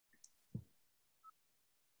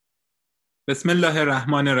بسم الله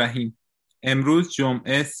الرحمن الرحیم. امروز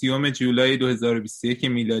جمعه 30 جولای 2021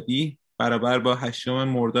 میلادی برابر با 8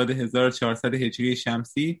 مرداد 1400 هجری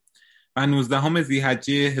شمسی و 19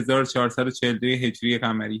 ذی‌حجه 1442 هجری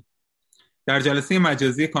قمری. در جلسه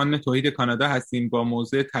مجازی کانون توحید کانادا هستیم با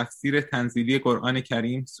موضوع تفسیر تنزیلی قرآن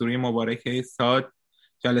کریم سوره مبارکه صاد،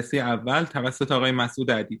 جلسه اول توسط آقای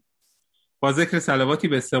مسعود عدی. با ذکر صلواتی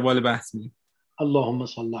به استقبال بحث می‌ریم. اللهم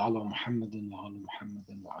صل علی محمد و آل محمد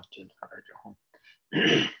و عجل فرجهم.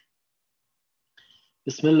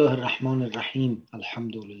 بسم الله الرحمن الرحیم.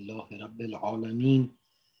 الحمد لله رب العالمین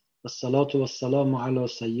و الصلاة و السلام علی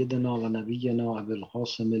سیدنا و نبینا ابی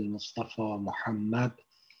القاسم المصطفى محمد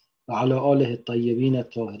و علی آله الطیبین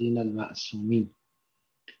الطاهرین المعصومین.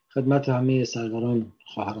 خدمت همه سروران،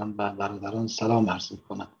 خواهران و برادران سلام عرض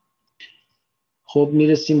می‌کنم. خب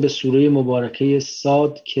میرسیم به سوره مبارکه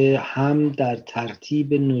صاد که هم در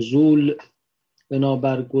ترتیب نزول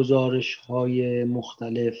بنابر گزارش‌های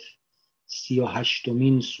مختلف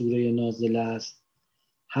 38مین سوره نازل است،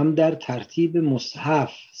 هم در ترتیب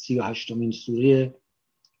مصحف 38مین سوره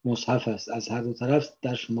مصحف است. از هر دو طرف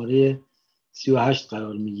در شماره 38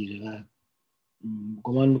 قرار میگیره و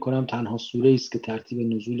گمان میکنم تنها سوره است که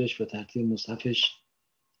ترتیب نزولش و ترتیب مصحفش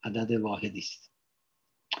عدد واحدی است.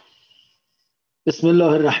 بسم الله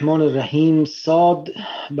الرحمن الرحیم. صاد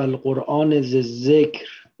بل قرآن ذی الذکر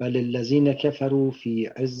بل الذین کفروا فی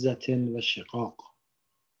عزة و شقاق.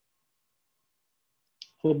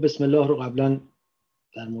 خب بسم الله رو قبلا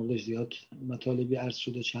در موردش زیاد مطالبی عرض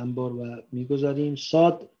شده چند بار و میگذاریم.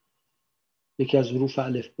 صاد یکی از حروف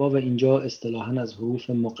الفبا و اینجا اصطلاحاً از حروف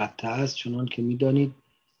مقطعه است، چنان که میدانید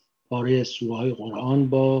پاره سوره های قرآن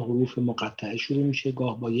با حروف مقطعه شروع میشه،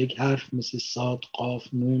 گاه با یک حرف مثل صاد،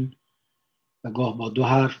 قاف، نون و گاه با دو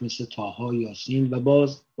حرف مثل طه، یاسین و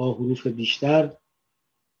باز با حروف بیشتر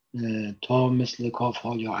تا مثل کاف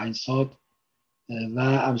ها یا عین صاد و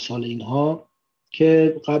امثال اینها،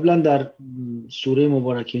 که قبلا در سوره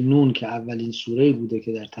مبارکه نون که اولین سوره بوده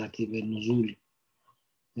که در ترتیب نزول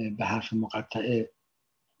به حرف مقطعه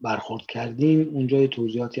برخورد کردیم، اونجا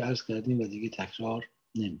توضیحاتی عرض کردیم و دیگه تکرار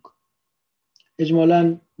نمی‌کنم.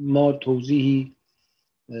 اجمالاً ما توضیحی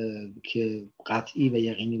که قطعی و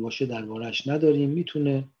یقینی باشه درباره‌اش نداریم.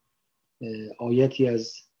 میتونه آیتی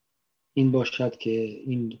از این باشد که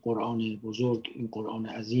این قرآن بزرگ، این قرآن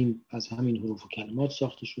عظیم از همین حروف و کلمات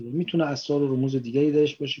ساخته شده، میتونه اسرار و رموز دیگری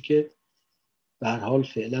درش باشه که به هر حال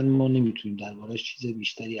فعلا ما نمیتونیم درباره‌اش چیز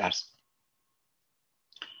بیشتری عرض کنیم.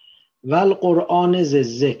 والقرآن ذی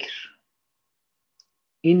الذکر،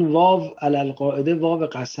 این واو علی القاعده واو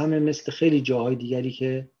قسم، مثل خیلی جاهای دیگری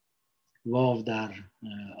که واو در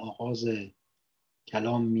آغاز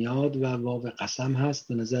کلام میاد و واو قسم هست.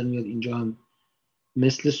 به نظر میاد اینجا هم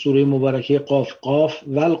مثل سوره مبارکه قاف، قاف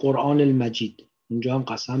والقرآن المجید، اینجا هم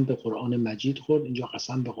قسم به قرآن مجید خورد، اینجا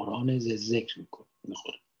قسم به قرآن ذی ذکر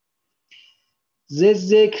میخوره. ذی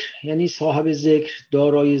ذکر یعنی صاحب ذکر،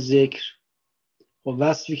 دارای ذکر. و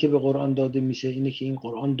وصفی که به قرآن داده میشه اینه که این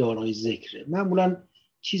قرآن دارای ذکره. معمولا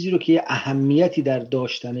چیزی رو که یه اهمیتی در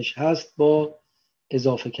داشتنش هست با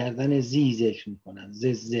اضافه کردن زی ذکر میکنن.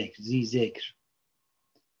 ذی ذکر، زی ذکر،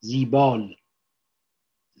 زیبال،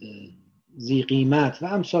 زی قیمت و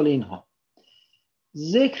امثال اینها.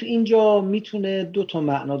 ذکر اینجا میتونه دو تا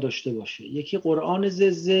معنا داشته باشه. یکی قرآن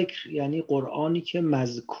ذی ذکر یعنی قرآنی که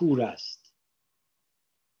مذکور است،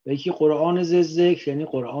 و یکی قرآن ذی ذکر یعنی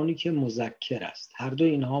قرآنی که مذکر است. هر دو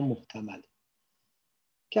اینها محتمله،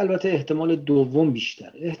 که البته احتمال دوم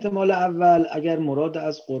بیشتر. احتمال اول اگر مراد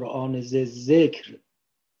از قرآن ذی ذکر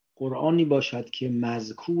قرآنی باشد که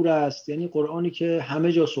مذکور است، یعنی قرآنی که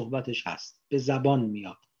همه جا صحبتش هست، به زبان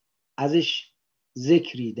میاد، ازش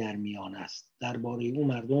ذکری در میان است، درباره اون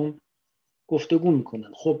مردم گفتگو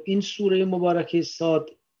میکنن. خب این سوره مبارکه صاد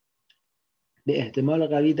به احتمال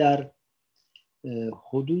قوی در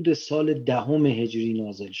حدود سال 10 هجری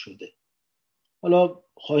نازل شده. حالا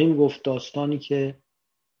خواهیم گفت داستانی که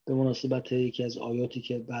به مناسبت یکی از آیاتی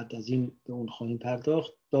که بعد از این به اون خواهیم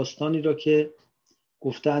پرداخت، داستانی را که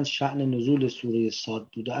گفتند شأن نزول سوره صاد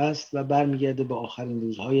بوده است و برمیگرده به آخرین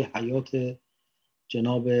روزهای حیات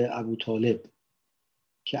جناب ابو طالب،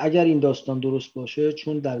 که اگر این داستان درست باشه،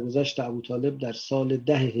 چون درگذشت ابو طالب در سال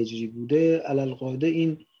 10 هجری بوده، علالقاعده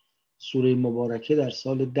این سوره مبارکه در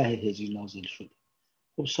سال 10 هجری نازل شده.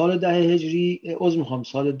 خب سال 10 هجری،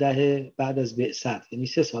 سال 10 بعد از بعثت، یعنی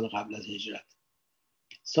 3 سال قبل از هجرت.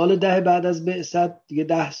 سال 10 بعد از بعثت دیگه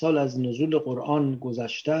 10 سال از نزول قرآن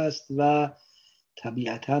گذشته است و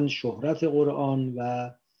طبیعتاً شهرت قرآن و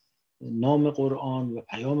نام قرآن و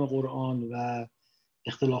پیام قرآن و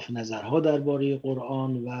اختلاف نظرها درباره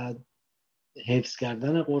قرآن و حفظ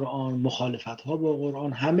کردن قرآن، مخالفت ها با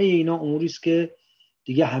قرآن، همه اینا اموری است که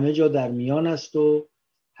دیگه همه جا در میان است و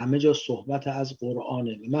همه جا صحبت از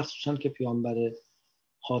قرآنه، و مخصوصا که پیامبر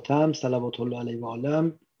خاتم صلوات الله علیه و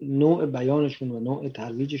آله نوع بیانشون و نوع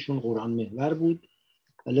ترویجشون قرآن محور بود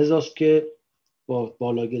و لذاست که با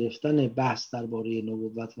بالا گرفتن بحث درباره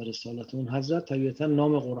نبوت و رسالت اون حضرت طبیعتا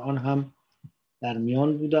نام قرآن هم در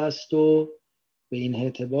میان بوده است و به این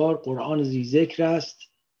اعتبار قرآن ذی ذکر است،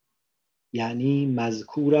 یعنی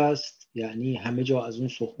مذکور است، یعنی همه جا از اون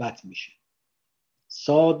صحبت میشه.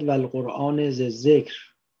 صاد و القرآن ذی ذکر،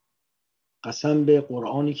 قسم به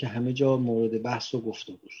قرآنی که همه جا مورد بحث و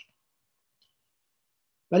گفتگوست.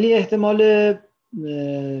 ولی احتمال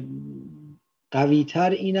قوی‌تر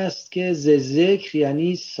این است که ذی ذکر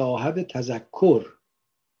یعنی صاحب تذکر،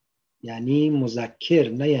 یعنی مذکر،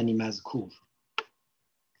 نه یعنی مذکور.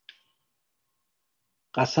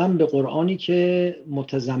 قسم به قرآنی که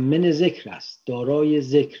متضمن ذکر است، دارای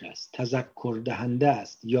ذکر است، تذکر دهنده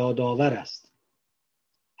است، یادآور است.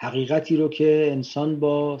 حقیقتی رو که انسان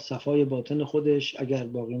با صفای باطن خودش اگر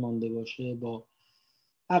باقی مانده باشه، با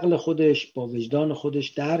عقل خودش، با وجدان خودش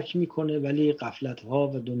درک میکنه، ولی غفلت‌ها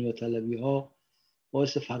و دنیا طلبی‌ها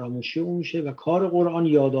باعث فراموشی اون میشه و کار قرآن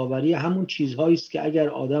یادآوری همون چیزهایی است که اگر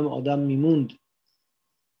آدم میموند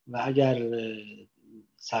و اگر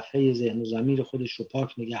صفحه ذهن و ضمیر خودش رو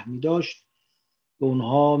پاک نگه می‌داشت به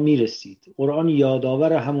اونها میرسید. قرآن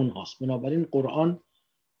یادآور همون هاست، بنابراین قرآن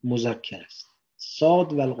مذکر است.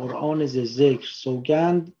 صاد و القرآن ذی ذکر،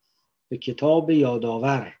 سوگند به کتاب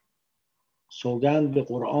یادآور، سوگند به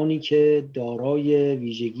قرآنی که دارای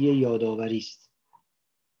ویژگی یادآوری است.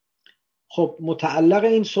 خب متعلق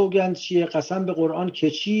این سوگند چیه؟ قسم به قرآن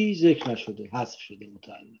که چی ذکر نشده، حذف شده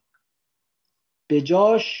متعلق. به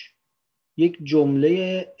جاش یک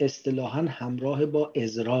جمله اصطلاحاً همراه با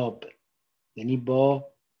اضراب، یعنی با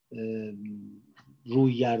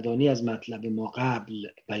رویگردانی از مطلب ما قبل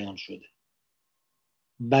بیان شده.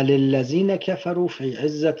 بل الذین کفروا فی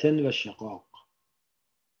عزة و شقاق،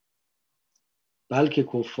 بلکه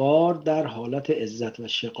کفار در حالت عزت و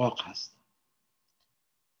شقاق هست.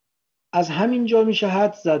 از همین جا میشه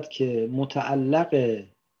حد زد که متعلق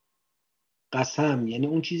قسم، یعنی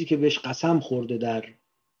اون چیزی که بهش قسم خورده در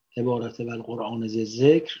عبارت و القرآن ذی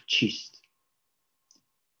ذکر چیست.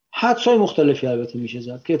 حدسای مختلفی البته میشه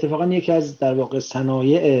زد که اتفاقا یکی از در واقع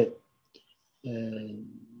صنایع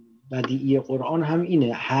بدیعی قرآن هم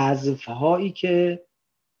اینه، حذف هایی که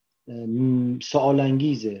سوال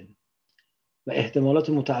انگیزه و احتمالات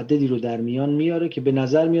متعددی رو در میان میاره که به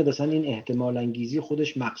نظر میاد اصلا این احتمال انگیزی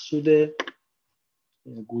خودش مقصود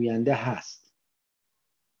گوینده هست.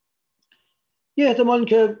 یه احتمال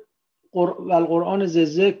که القرآن ذی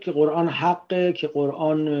ذکر که قرآن حقه، که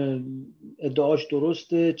قرآن ادعاش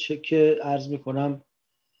درسته، چه که عرض میکنم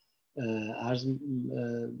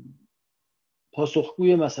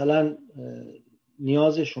پاسخگوی مثلا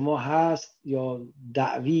نیاز شما هست یا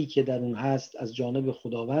دعوی که در اون هست از جانب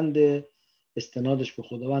خداوند، استنادش به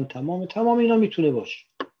خداوند تمام اینا میتونه باشه.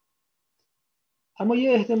 اما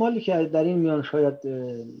یه احتمالی که در این میان شاید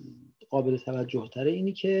قابل توجه تره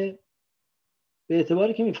اینی که به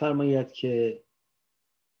اعتباری که میفرماید که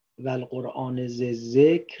والقرآن ذی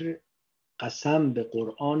ذکر، قسم به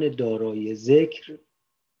قرآن دارای ذکر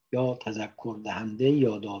یا تذکر دهنده،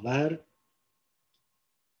 یادآور،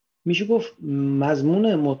 میشه گفت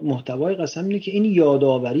مضمون محتوای قسم اینه که این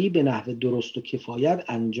یادآوری به نحو درست و کفایت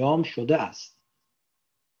انجام شده است.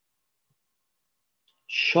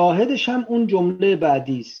 شاهدش هم اون جمله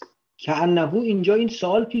بعدی است که انه، اینجا این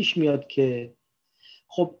سوال پیش میاد که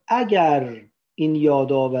خب اگر این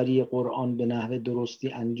یادآوری قرآن به نحو درستی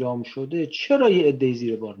انجام شده چرا یه عده‌ای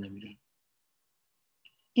زیر بار نمیرن؟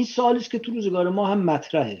 این سوالی است که تو روزگار ما هم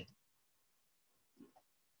مطرحه.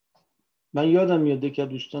 من یادم میاد که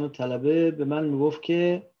دوستان طلبه به من میگفت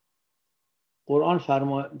که قرآن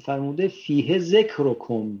فرموده فیه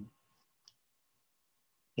ذکرکم،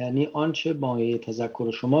 یعنی آنچه مایه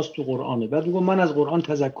تذکر شماست تو قرآنه. بعد میگم من از قرآن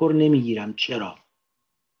تذکر نمیگیرم، چرا؟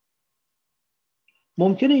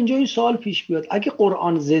 ممکنه اینجا این سوال پیش بیاد اگه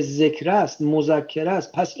قرآن ذکر است، مذکر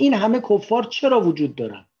است، پس این همه کفار چرا وجود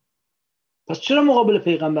دارن؟ پس چرا مقابل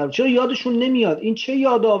پیغمبر؟ چرا یادشون نمیاد؟ این چه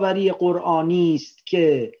یادآوری قرآنی است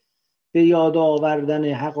که به یاد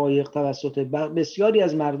آوردن حقایق توسط بسیاری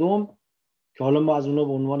از مردم که حالا ما از اونا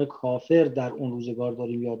به عنوان کافر در اون روزگار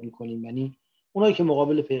داریم یاد میکنیم، یعنی اونایی که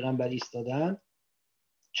مقابل پیغمبر ایستادن،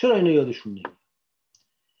 چرا اینا یادشون نمیاد؟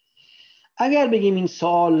 اگر بگیم این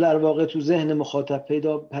سوال در واقع تو ذهن مخاطب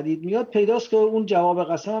پدید میاد، پیداست که اون جواب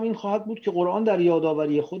قسم هم این خواهد بود که قرآن در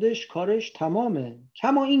یادآوری خودش کارش تمامه.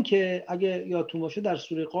 کما این که اگه یادتون باشه در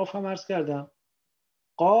سوره قاف هم عرض کردم،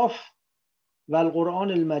 قاف و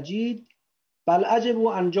القرآن المجید بل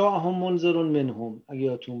عجبوا ان جاءهم منذر منهم، اگه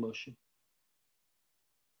یادتون باشه.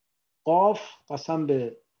 قاف قسم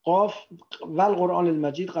به قاف و القرآن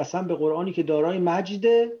المجید، قسم به قرآنی که دارای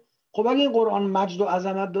مجده. خب اگه این قرآن مجد و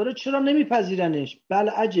عظمت داره چرا نمیپذیرنش؟ بل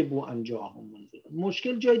عجبوا ان جاءهم منذر.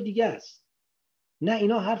 مشکل جای دیگه است. نه،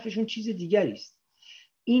 اینا حرفشون چیز دیگری است.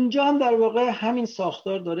 اینجا هم در واقع همین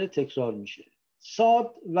ساختار داره تکرار میشه.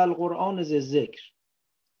 صاد و القرآن ذی ذکر،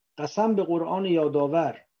 قسم به قرآن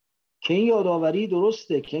یادآور که این یادآوری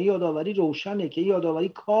درسته، که این یادآوری روشنه، که این یادآوری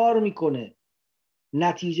کار میکنه،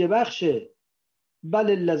 نتیجه بخشه. بل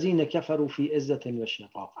الذین کفروا فی عزة و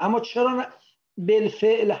شقاق. اما چرا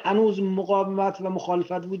بالفعل هنوز مقاومت و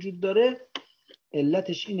مخالفت وجود داره؟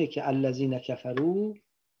 علتش اینه که الذین کفروا،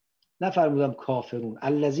 نفرمودم کافرون،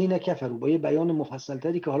 الذین کفروا، با یه بیان مفصل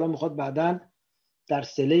تری که حالا میخواد بعداً در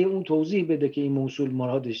سله اون توضیح بده که این موصول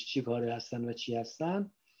مرادش چی کاره هستن و چی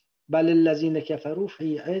هستن. بل الذین کفروا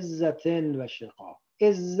فی عزة و شقاق.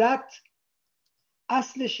 عزت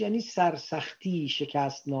اصلش یعنی سرسختی،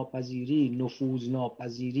 شکست ناپذیری، نفوذ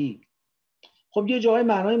ناپذیری. خب یه جای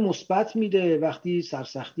معنای مثبت میده، وقتی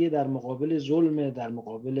سرسختی در مقابل ظلم، در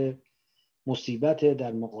مقابل مصیبت،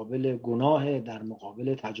 در مقابل گناه، در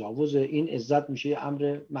مقابل تجاوز، این عزت میشه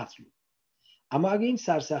امر مطلوب. اما اگه این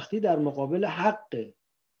سرسختی در مقابل حق،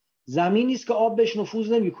 زمینی است که آب بهش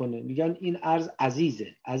نفوذ نمیکنه، میگن این ارض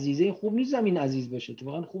عزیزه. عزیزه این خوب نیست زمین عزیز باشه،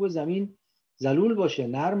 اتفاقا خوب زمین ذلول باشه،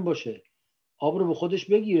 نرم باشه، آب رو به خودش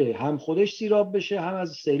بگیره، هم خودش سیراب بشه، هم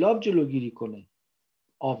از سیلاب جلوگیری کنه،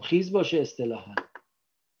 آبخیز باشه اصطلاحاً.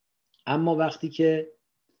 اما وقتی که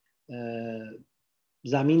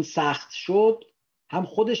زمین سخت شد، هم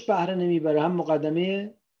خودش بهره نمیبره، هم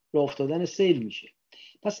مقدمه راه افتادن سیل میشه.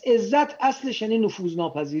 پس عزت اصلش یعنی نفوذ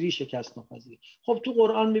ناپذیری، شکست ناپذیری. خب تو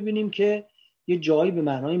قرآن میبینیم که یه جایی به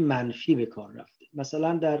معنای منفی به کار رفته.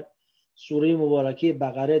 مثلا در سوره مبارکه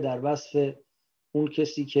بقره در وصف اون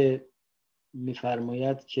کسی که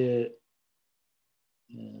میفرماید که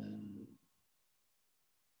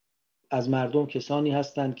از مردم کسانی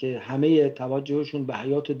هستند که همه توجهشون به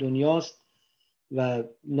حیات دنیاست و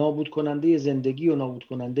نابود کننده زندگی و نابود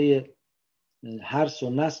کننده حرث و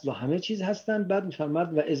نسل و همه چیز هستند. بعد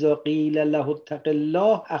میفرماد و اذا قیل له اتق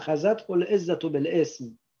الله اخذته العزة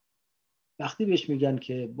بالاسم. وقتی بهش میگن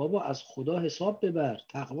که بابا از خدا حساب ببر،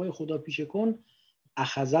 تقوای خدا پیشه کن،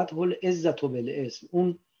 اخذته العزة بالاسم،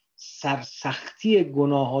 اون سرسختی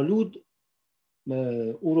گناهالود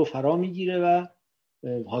او رو فرا میگیره و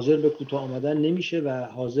حاضر به کوتاه آمدن نمیشه و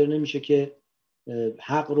حاضر نمیشه که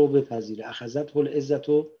حق رو بپذیره. اخذته العزة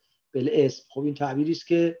بالاسم. خب این تعبیری است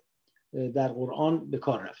که در قرآن به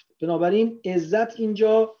کار رفته. بنابراین عزت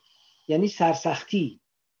اینجا یعنی سرسختی،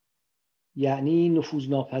 یعنی نفوذ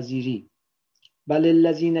ناپذیری. بل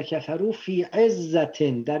الذین کفروا فی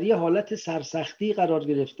عزة، در یه حالت سرسختی قرار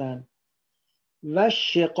گرفتن. و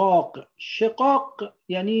شقاق، شقاق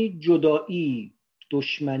یعنی جدایی،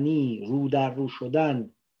 دشمنی، رو در رو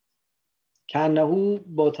شدن، کانه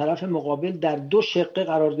با طرف مقابل در دو شقه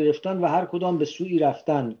قرار گرفتن و هر کدام به سوی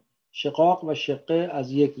رفتن. شقاق و شقه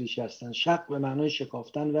از یک ریشه هستند. شق به معنای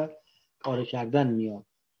شکافتن و پاره کردن میاد.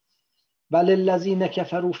 بل الذین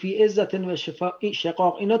کفروا فی عزة و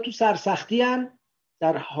شقاق، اینا تو سرسختی هن،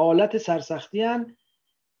 در حالت سرسختی هن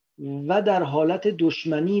و در حالت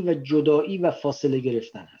دشمنی و جدایی و فاصله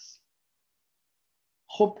گرفتن هست.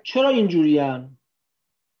 خب چرا اینجوری هن؟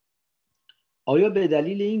 آیا به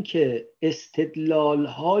دلیل این که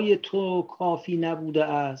استدلال‌های تو کافی نبوده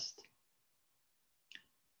است؟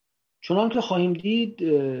 چنان که خواهیم دید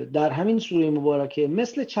در همین سوره مبارکه،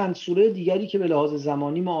 مثل چند سوره دیگری که به لحاظ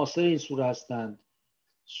زمانی معاصر این سوره هستند،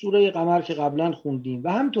 سوره قمر که قبلا خوندیم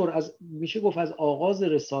و همطور از میشه گفت از آغاز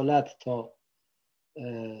رسالت تا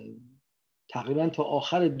تقریبا تا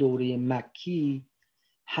آخر دوره مکی،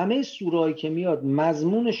 همه سوره‌ای که میاد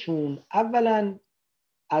مضمونشون اولا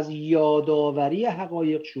از یادآوری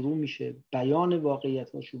حقایق شروع میشه، بیان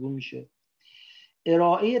واقعیت‌ها شروع میشه،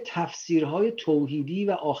 ارائه تفسیرهای توحیدی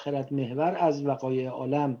و آخرت محور از وقایع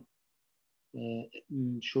عالم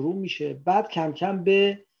شروع میشه. بعد کم کم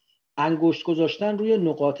به انگشت گذاشتن روی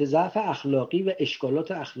نقاط ضعف اخلاقی و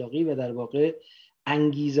اشکالات اخلاقی و در واقع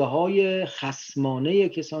انگیزه های خصمانه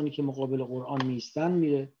کسانی که مقابل قرآن میستن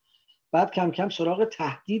میره. بعد کم کم سراغ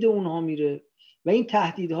تهدید اونها میره و این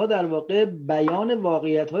تهدیدها در واقع بیان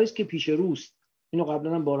واقعیت هایی است که پیش روست. اینو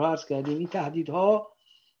قبلا هم بارها عرض کردیم. این تهدیدها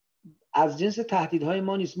از جنس تهدیدهای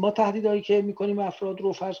ما نیست. ما تهدیدهایی که میکنیم افراد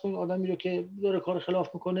رو، فرض کنیم آدمی رو که داره کار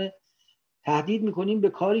خلاف میکنه، تهدید میکنیم به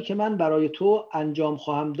کاری که من برای تو انجام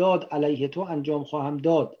خواهم داد، علیه تو انجام خواهم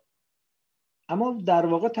داد. اما در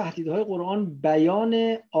واقع تهدیدهای قرآن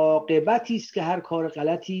بیان عاقبتی است که هر کار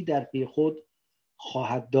غلطی در پی خود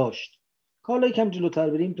خواهد داشت. که حالا یکم جلوتر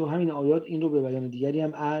بریم تو همین آیات این رو به بیان دیگری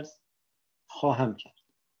هم عرض خواهم کرد.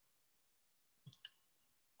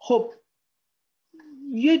 خب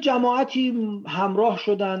یه جماعتی همراه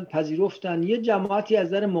شدن، پذیرفتن، یه جماعتی از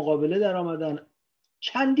در مقابله در آمدن.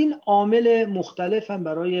 چندین عامل مختلف هم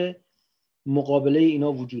برای مقابله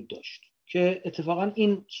اینا وجود داشت که اتفاقا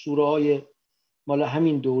این سوره های مال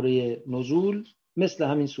همین دوره نزول مثل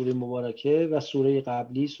همین سوره مبارکه و سوره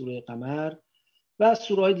قبلی سوره قمر و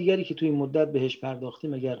سوره های دیگری که توی این مدت بهش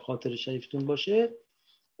پرداختیم اگر خاطر شریفتون باشه،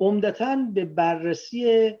 عمدتاً به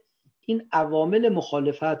بررسی این عوامل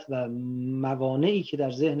مخالفت و موانعی که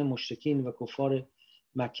در ذهن مشرکین و کفار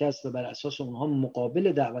مکه است و بر اساس اونها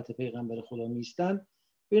مقابل دعوت پیغمبر خدا میستن،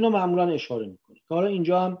 به اینا معمولاً اشاره میکنه که حالا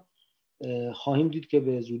اینجا هم خواهیم دید که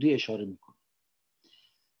به زودی اشاره میکنه.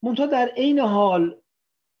 منتها در عین حال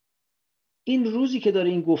این روزی که داره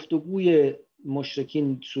این گفتگوی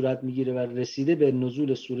مشرکین صورت میگیره و رسیده به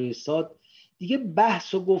نزول سوره صاد، دیگه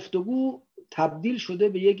بحث و گفتگو تبدیل شده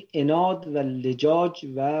به یک عناد و لجاج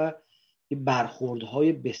و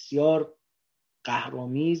برخوردهای بسیار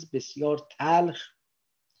قهرآمیز، بسیار تلخ.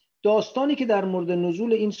 داستانی که در مورد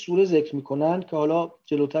نزول این سوره ذکر میکنن که حالا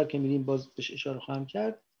جلوتر که میریم باز بهش اشاره خواهم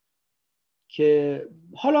کرد، که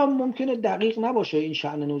حالا ممکنه دقیق نباشه این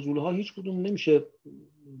شأن نزولها، هیچ کدوم نمیشه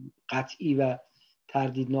قطعی و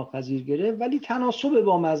تردید ناپذیر گرفت، ولی تناسب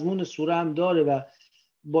با مضمون سوره هم داره و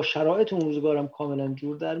با شرایط اون روزگار هم کاملا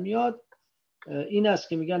جور در میاد. این است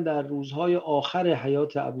که میگن در روزهای آخر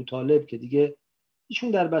حیات ابوطالب که دیگه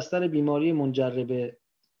ایشون در بستر بیماری منجر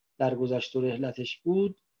در گذشت و رحلتش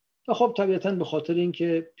بود و خب طبیعتاً به خاطر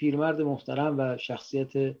اینکه پیرمرد محترم و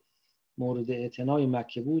شخصیت مورد اعتنای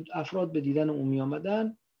مکه بود، افراد به دیدن او می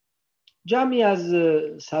آمدن. جمعی از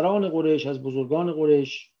سران قریش، از بزرگان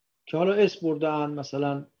قریش که حالا اسم بردن،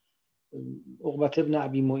 مثلا عقبة ابن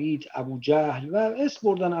ابی معیط، ابو جهل و اسم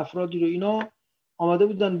بردن افرادی رو، اینا آمده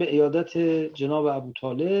بودن به عیادت جناب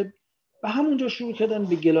ابوطالب و همونجا شروع کردن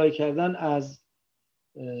به گلایه کردن از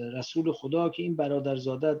رسول خدا که این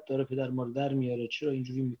برادرزادت داره پدر ما رو در میاره، چرا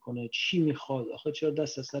اینجوری میکنه، چی میخواد، آخه چرا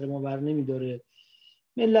دست از سر ما بر نمیداره،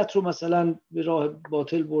 ملت رو مثلا به راه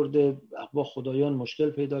باطل برده، با خدایان مشکل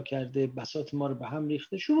پیدا کرده، بساط ما رو به هم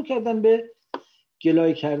ریخته. شروع کردن به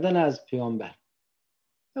گلایه کردن از پیامبر.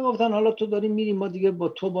 گفتن حالا تو داریم میریم، ما دیگه با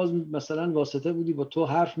تو باز مثلا واسطه بودی، با تو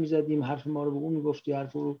حرف میزدیم، حرف ما رو به اون میگفتی،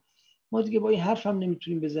 حرف رو ما دیگه با این حرف هم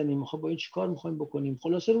نمیتونیم بزنیم، خب با این چیکار میخوایم بکنیم؟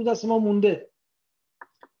 خلاصه رو دست ما مونده.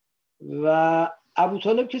 و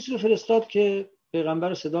ابوطالب کسی رو فرستاد که پیغمبر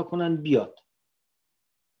رو صدا کنن بیاد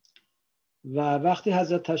و وقتی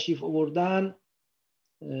حضرت تشریف آوردن،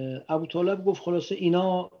 ابوطالب گفت خلاصه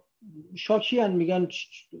اینا شاکی هن، میگن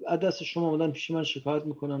از دست شما آمدن پیش من شکایت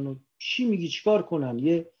میکنن و چی میگی چیکار کنن،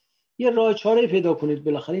 یه راه چاره پیدا کنید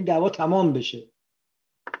بالاخره این دعوا تمام بشه.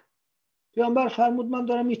 پیامبر فرمود من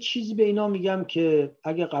دارم یه چیزی به اینا میگم که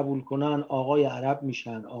اگه قبول کنن آقای عرب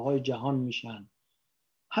میشن، آقای جهان میشن،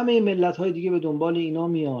 همه ملت های دیگه به دنبال اینا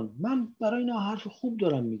میان، من برای اینا حرف خوب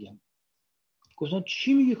دارم میگم. گفتن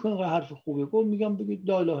چی میگی که حرف خوبه؟ گفت میگم بگید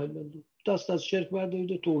لا اله الا الله، دست از شرک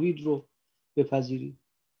بردارید و توحید رو بپذیرید.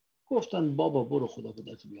 گفتن بابا برو خدا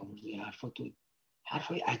پدرت بیامرزه، این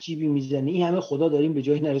حرفای عجیبی میزنی، این همه خدا داریم به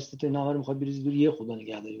جایی نرسید تو اینا رو میخواد بریزی دور یه خدا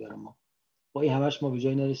نگهداری برای ما، با این همش ما به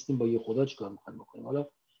جایی نرسیدیم، با یه خدا چیکار میخوایم بکنیم؟ حالا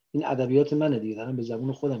این ادبیات منه دیگه، دارم به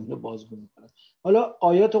زبون خودم اینو بازگو میکنم. حالا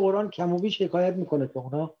آیات قرآن کم و بیش حکایت میکنه که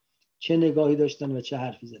اونا چه نگاهی داشتن و چه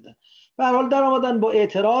حرفی زدن. به هر حال در آمدن با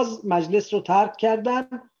اعتراض مجلس رو ترک کردن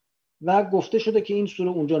و گفته شده که این سوره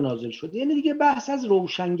اونجا نازل شده. یعنی دیگه بحث از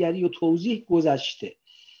روشنگری و توضیح گذشته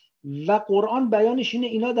و قرآن بیانش اینه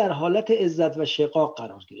اینا در حالت عزت و شقاق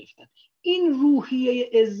قرار گرفتن. این روحیه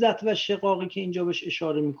عزت و شقاقی که اینجا بهش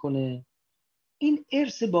اشاره میکنه، این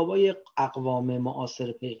ارث بابای اقوام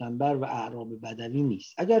معاصر پیغمبر و اعراب بدوی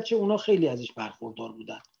نیست، اگرچه اونا خیلی ازش برخوردار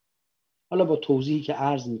بودن، حالا با توضیحی که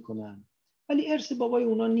عرض میکنن، ولی ارث بابای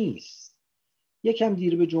اونا نیست. یکم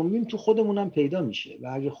دیر به جنبیم تو خودمونم پیدا میشه و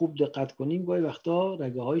اگه خوب دقت کنیم گاهی وقتا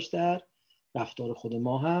رگه هایش در رفتار خود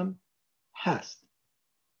ما هم هست.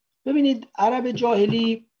 ببینید عرب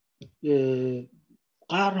جاهلی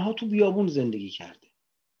قرنها تو بیابون زندگی کرده،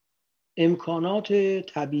 امکانات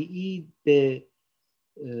طبیعی به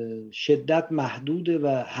شدت محدوده و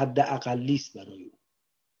حد اقلی است برای او.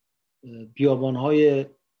 بیابانهای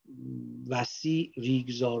وسیع،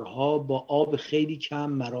 ریگزارها با آب خیلی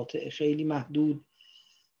کم، مراتع خیلی محدود،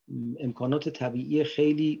 امکانات طبیعی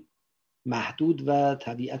خیلی محدود و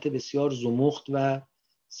طبیعت بسیار زمخت و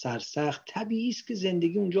سرسخت. طبیعی است که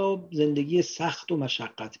زندگی اونجا زندگی سخت و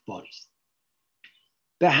مشقت باری است.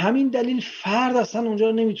 به همین دلیل فرد اصلا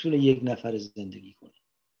اونجا نمیتونه یک نفر زندگی کنه.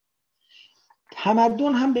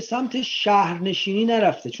 تمدن هم به سمت شهرنشینی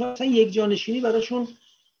نرفته، چون اصلا یک جانشینی براشون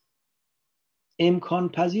امکان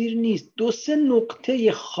پذیر نیست. 2-3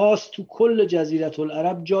 نقطه خاص تو کل جزیره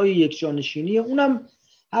العرب جای یک جانشینیه، اونم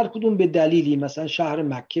هر کدوم به دلیلی. مثلا شهر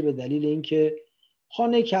مکه به دلیل اینکه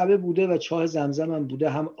خانه کعبه بوده و چاه زمزم هم بوده،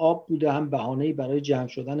 هم آب بوده، هم بهانه‌ای برای جمع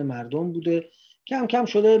شدن مردم بوده. کم کم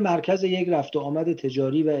شده مرکز یک رفت و آمد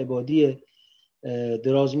تجاری و عبادی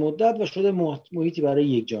دراز مدت و شده محیطی برای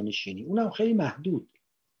یک جانشینی، اونم خیلی محدود.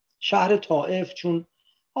 شهر طائف چون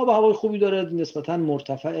آب و هوای خوبی داره، نسبتاً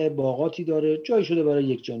مرتفع، باغاتی داره، جایی شده برای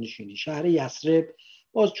یک جانشینی. شهر یثرب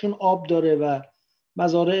باز چون آب داره و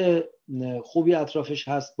مزارع خوبی اطرافش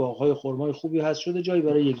هست، باغ‌های خرمای خوبی هست، شده جایی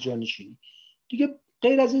برای یک جانشینی. دیگه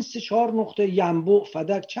غیر از این 3-4 نقطه، ینبوع،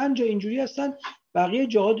 فدک، چند جا اینجوری هستن. بقیه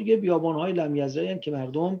جاها دیگه بیابان‌های لمیزرعی که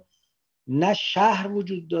مردم نه شهر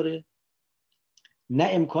وجود داره نه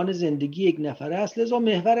امکان زندگی یک نفره است، لذا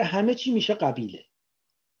محور همه چی میشه قبیله.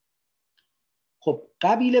 خب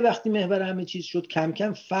قبیله وقتی محور همه چیز شد، کم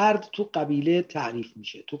کم فرد تو قبیله تعریف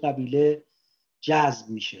میشه، تو قبیله جذب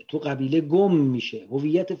میشه، تو قبیله گم میشه،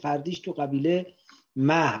 هویت فردیش تو قبیله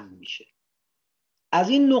محو میشه. از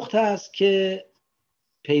این نقطه است که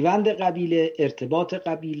پیوند قبیله، ارتباط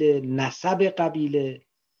قبیله، نسب قبیله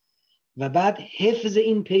و بعد حفظ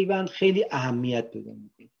این پیوند خیلی اهمیت پیدا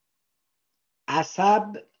میکنه.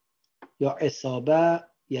 عصب یا عصابه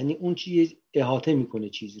یعنی اون چیز احاطه میکنه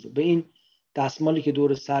چیزی رو، به این دستمالی که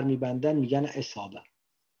دور سر میبندن میگن عصابه.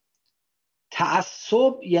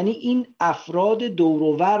 تعصب یعنی این افراد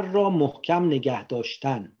دوروور را محکم نگه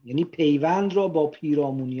داشتن، یعنی پیوند را با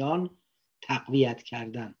پیرامونیان تقویت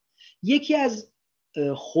کردن. یکی از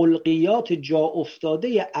خلقیات جا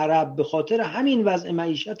افتاده عرب به خاطر همین وضع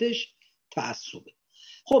معیشتش تعصبه.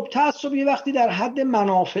 خب تعصب یه وقتی در حد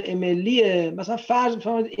منافع ملیه، مثلا فرض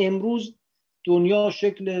بفرمایید امروز دنیا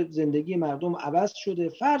شکل زندگی مردم عوض شده،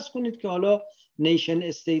 فرض کنید که حالا نیشن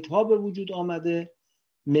استیت ها به وجود آمده،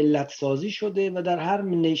 ملت سازی شده و در هر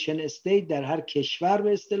نیشن استیت، در هر کشور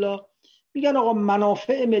به اصطلاح میگن آقا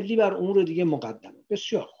منافع ملی بر امور دیگه مقدمه.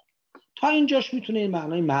 بسیار خوب، تا اینجاش میتونه این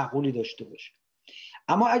معنای معقولی داشته باشه.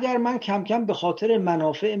 اما اگر من کم کم به خاطر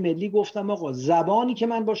منافع ملی گفتم آقا زبانی که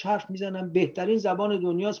من باش حرف میزنم بهترین زبان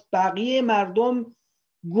دنیاست، بقیه مردم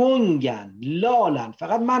گنگن، لالن،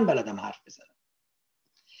 فقط من بلدم حرف بزنم،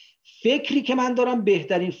 فکری که من دارم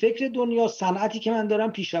بهترین فکر دنیاست، صنعتی که من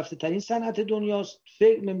دارم پیشرفته ترین صنعت دنیاست،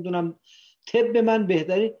 فکر نمیدونم طب من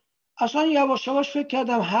بهترین، اصلا یواش یواش فکر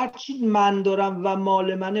کردم هر چی من دارم و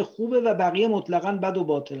مال من خوبه و بقیه مطلقاً بد و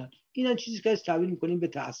باطلن. اینا چیزی که از تحویل میکنیم به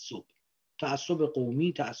تعصب، تعصب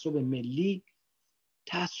قومی، تعصب ملی،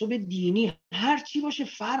 تعصب دینی، هر چی باشه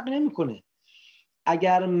فرق نمیکنه.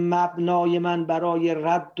 اگر مبنای من برای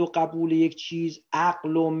رد و قبول یک چیز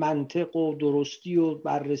عقل و منطق و درستی و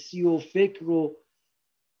بررسی و فکر و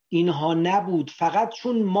اینها نبود، فقط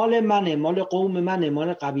چون مال منه، مال قوم منه،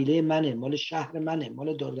 مال قبیله منه، مال شهر منه،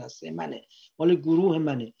 مال داردسته منه، مال گروه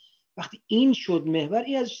منه، وقتی این شد محور،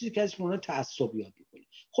 این از چیزی که از اون تعصب یاد می‌کنه.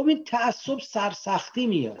 خب این تعصب سرسختی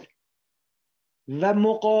میاره و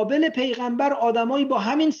مقابل پیغمبر آدمایی با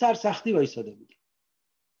همین سرسختی وایساده بود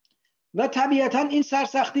و طبیعتا این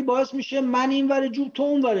سرسختی باعث میشه من این ور جو تو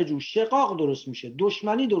اون ور جو، شقاق درست میشه،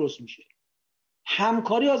 دشمنی درست میشه،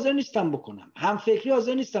 همکاری حاضر نیستم بکنم، هم فکری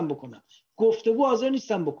حاضر نیستم بکنم، گفتگو حاضر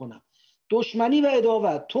نیستم بکنم، دشمنی و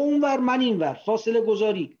عداوت، تو اون ور من این ور، فاصله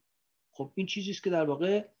گذاری. خب این چیزی است که در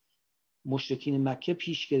واقع مشرکین مکه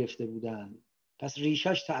پیش گرفته بودن، پس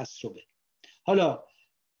ریشش تعصبه. حالا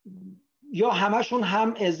یا همشون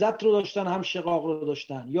هم عزت رو داشتن هم شقاق رو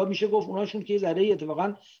داشتن، یا میشه گفت اوناشون که ذره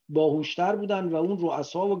اتفاقا باهوشتر بودن و اون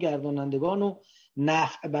رؤسا و گردانندگان و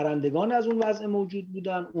نفع برندگان از اون وضع موجود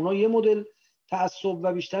بودن، اونا یه مدل تعصب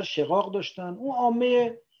و بیشتر شقاق داشتن. اون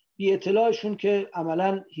عامه بی اطلاعشون که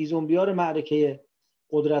عملا هیزمبیار معرکه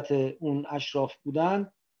قدرت اون اشراف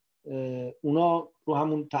بودن، اونا رو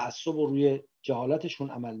همون تعصب و روی جهالتشون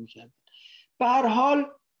عمل میکردن. به هر حال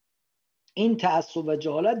این تعصب و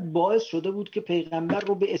جهالت باعث شده بود که پیغمبر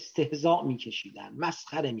رو به استهزاء میکشیدن،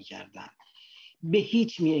 مسخره میکردن، به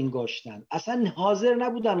هیچ میانگاشتن، اصلا حاضر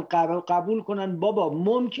نبودن قبول کنن بابا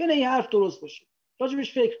ممکنه این حرف درست باشه،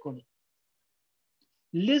 راجبش فکر کنید.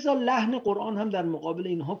 لذا لحن قرآن هم در مقابل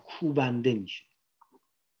اینها کوبنده میشه.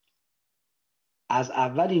 از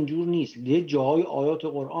اول اینجور نیست، یه جای آیات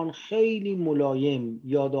قرآن خیلی ملایم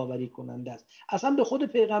یادآوری کننده است، اصلا به خود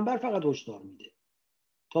پیغمبر فقط هشدار میده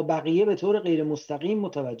تا بقیه به طور غیر مستقیم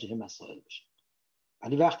متوجه مسائل بشن.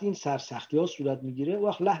 ولی وقتی این سرسختی ها صورت میگیره،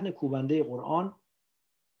 وقت لحن کوبنده قرآن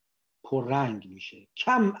پررنگ میشه.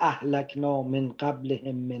 کم اهلکنا من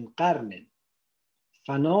قبلهم من قرن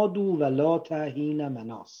فنادوا ولا حین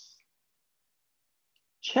مناص.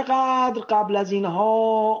 چقدر قبل از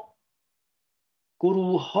اینها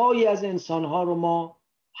گروه‌هایی از انسانها رو ما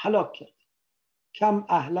هلاک کردیم. کم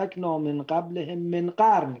اهلکنا من قبلهم من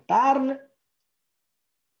قرن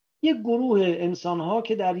یک گروه انسانها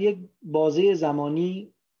که در یک بازه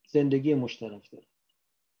زمانی زندگی مشترک داره،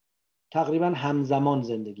 تقریبا همزمان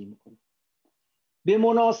زندگی میکنه. به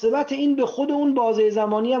مناسبت این به خود اون بازه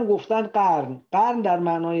زمانی هم گفتن قرن در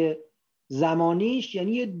معنای زمانیش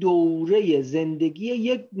یعنی یه دوره زندگی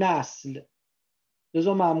یک نسل.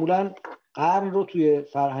 لذا معمولا قرن رو توی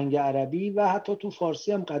فرهنگ عربی و حتی تو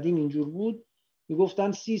فارسی هم قدیم اینجور بود،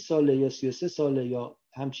 میگفتن 30 ساله یا 33 ساله یا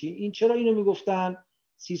همچین. این چرا اینو میگفتن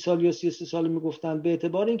 30 سال یا 33 ساله میگفتن؟ به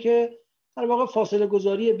اعتبار اینکه در واقع فاصله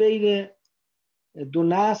گذاری بین دو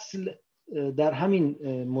نسل در همین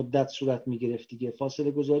مدت صورت میگرفت دیگه.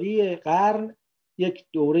 فاصله گذاری قرن یک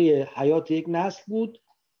دوره حیات یک نسل بود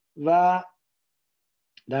و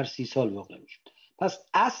در 30 سال واقع میشد. پس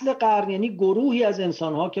اصل قرن یعنی گروهی از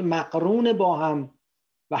انسانها که مقرون با هم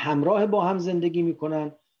و همراه با هم زندگی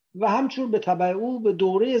میکنن و همچون به تبع او به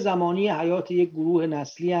دوره زمانی حیات یک گروه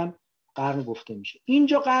نسلی هم قرن گفته میشه.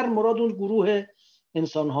 اینجا قرن مراد اون گروه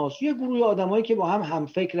انسان هاست، یه گروه آدمایی که با هم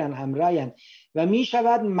فکرن، هم رأین و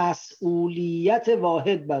میشود مسئولیت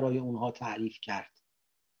واحد برای اونها تعریف کرد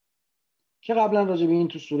که قبلا راجع به این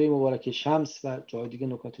تو سوره مبارکه شمس و جای دیگه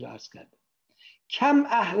نکاتی رو عرض کردم. کم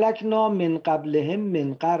اهلکنا من قبلهم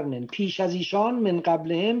من قرن، پیش از ایشان من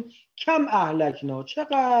قبلهم کم اهلکنا،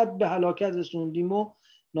 چقدر به هلاکت رسوندیم و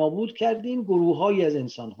نابود کردیم گروه‌هایی از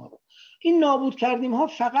انسان‌ها رو. این نابود کردیم ها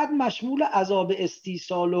فقط مشمول عذاب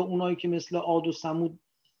استیصال و اونایی که مثل عاد و ثمود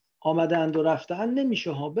آمدند و رفتن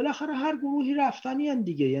نمیشه ها. بالاخره هر گروهی رفتنی هن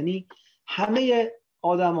دیگه، یعنی همه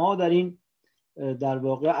آدم ها در این در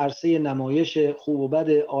واقع عرصه نمایش خوب و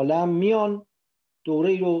بد عالم میان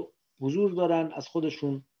دوره رو حضور دارن، از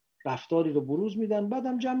خودشون رفتاری رو بروز میدن،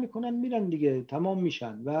 بعدم جمع میکنن میرن دیگه، تمام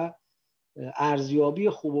میشن و ارزیابی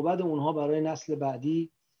خوب و بد اونها برای نسل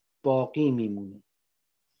بعدی باقی میمونه.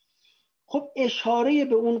 خب اشاره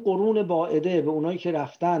به اون قرون باعده، به اونایی که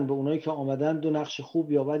رفتن، به اونایی که آمدن دو نقش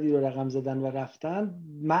خوب یا بدی رو رقم زدن و رفتن،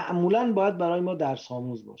 معمولاً باید برای ما درس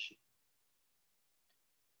آموز باشه.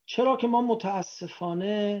 چرا که ما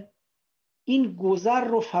متاسفانه این گذر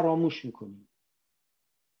رو فراموش میکنیم.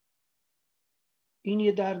 این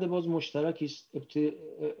یه درد باز مشترکی است،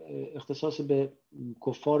 اختصاص به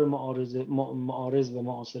کفار معارض و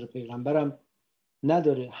معاصر پیغمبرم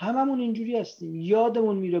نداره. هممون اینجوری هستیم،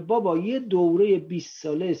 یادمون میره بابا یه دوره 20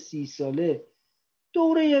 ساله 30 ساله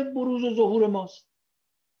دوره بروز و ظهور ماست.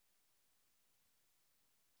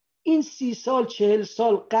 این 30 سال 40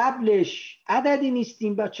 سال قبلش عددی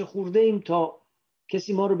نیستیم، بچه خورده ایم تا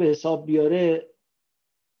کسی ما رو به حساب بیاره،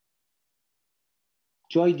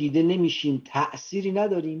 جای دیده نمیشیم، تأثیری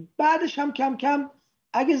نداریم. بعدش هم کم کم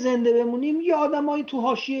اگه زنده بمونیم یه آدمایی تو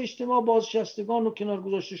حاشیه اجتماع بازنشستگان و کنار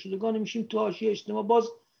گذاشته شدگان میشیم، تو حاشیه اجتماع باز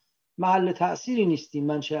محل تأثیری نیستیم،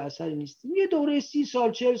 منشأ اثری نیستیم. یه دوره 30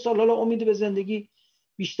 سال 40 سال، حالا امید به زندگی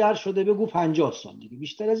بیشتر شده بگو 50 سال دیگه،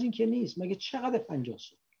 بیشتر از این که نیست. مگه چقدر 50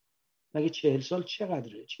 سال؟ مگه 40 سال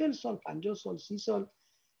چقدره؟ 40 سال 50 سال 30 سال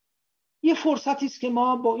یه فرصتی است که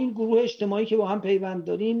ما با این گروه اجتماعی که با هم پیوند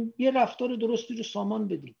داریم یه رفتار درستی رو سامان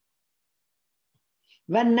بدیم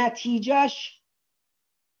و نتیجهش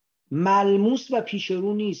ملموس و پیش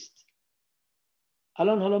رو نیست.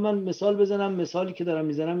 الان حالا من مثال بزنم، مثالی که دارم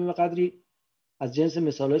میزنم این قدری از جنس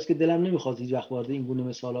مثالایی است که دلم نمیخواد هیچ وقت وارد این گونه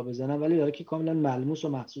مثالا بزنم، ولی برای که کاملا ملموس و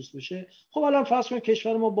محسوس بشه. خب الان فرض کنید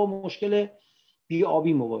کشور ما با مشکل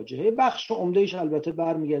بی‌آبی مواجهه، بخش عمده‌ایش البته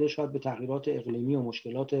برمیگرده شاید به تغییرات اقلیمی و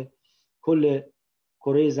مشکلات کل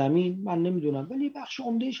کره زمین، من نمیدونم، ولی بخش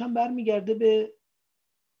عمده‌ایش هم برمیگرده به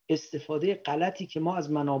استفاده غلطی که ما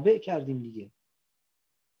از منابع کردیم دیگه.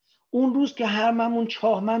 اون روز که هممون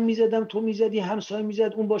چاه من میزدم، تو میزدی، همسایه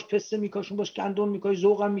میزد، اون باش پسته میکاش، اون باش گندم میکاش،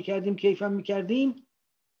 ذوقم میکردیم، کیفم میکردیم،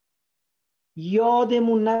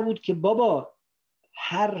 یادمون نبود که بابا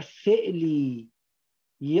هر فعلی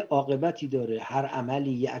یه عاقبتی داره، هر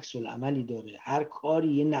عملی یه عکس العملی داره، هر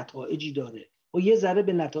کاری یه نتایجی داره و یه ذره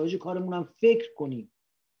به نتایج کارمون هم فکر کنیم،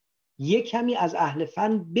 یه کمی از اهل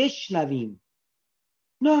فن بشنویم.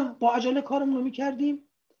 نه، با عجله کارمون رو میکردیم،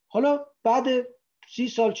 حالا بعد 30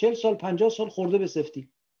 سال 40 سال 50 سال خورده به سفتی.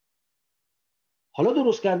 حالا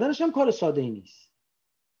درست کردنش هم کار ساده ای نیست.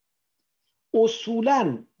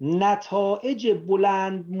 اصولاً نتایج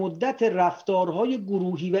بلند مدت رفتارهای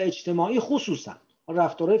گروهی و اجتماعی، خصوصاً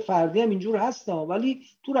رفتارهای فردی هم اینجور هستن، ولی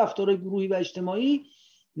تو رفتارهای گروهی و اجتماعی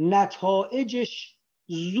نتایجش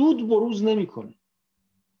زود بروز نمیکنه.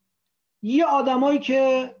 یه آدمایی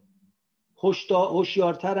که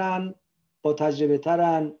هوشیارترن، با تجربه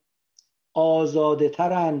ترن، آزاده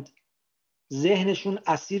ترند، ذهنشون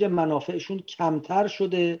اسیر منافعشون کمتر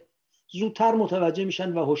شده، زودتر متوجه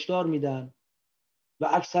میشن و هشدار میدن، و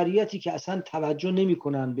اکثریتی که اصلا توجه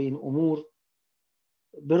نمیکنن به این امور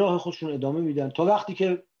به راه خودشون ادامه میدن تا وقتی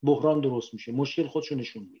که بحران درست میشه، مشکل خودشون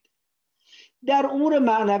نشون میده. در امور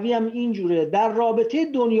معنوی هم اینجوره، در رابطه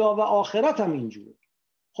دنیا و آخرت هم اینجوره.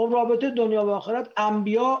 خب رابطه دنیا و آخرت،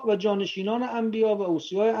 انبیا و جانشینان انبیا و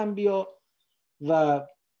اوصیای انبیا و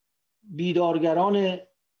بیدارگران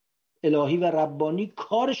الهی و ربانی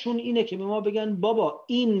کارشون اینه که به ما بگن بابا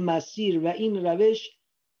این مسیر و این روش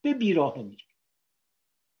به بیراه میره،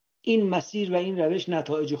 این مسیر و این روش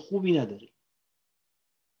نتایج خوبی نداره.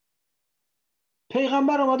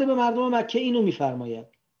 پیغمبر آمده به مردم مکه اینو میفرماید،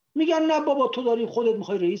 میگن نه بابا تو داری خودت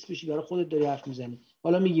میخوای رئیس بشی، برای خودت داری حرف میزنی.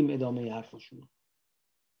 حالا میگیم ادامه حرفشون.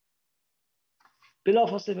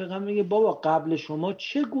 بلافاصله پیغمبر میگه بابا قبل شما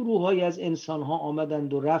چه گروه‌هایی از انسان‌ها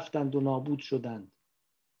آمدند و رفتند و نابود شدند،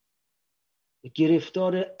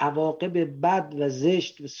 گرفتار عواقب بد و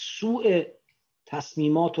زشت و سوء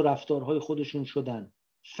تصمیمات و رفتارهای خودشون شدند.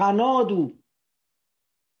 فنادو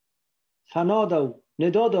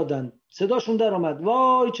ندا دادن، صداشون در آمد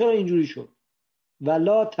وای چرا اینجوری شد.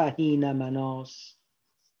 ولا تهین مناس،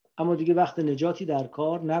 اما دیگه وقت نجاتی در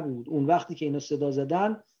کار نبود. اون وقتی که اینا صدا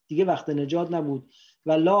زدن دیگه وقت نجات نبود.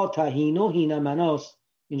 ولا تهینو هین مناس،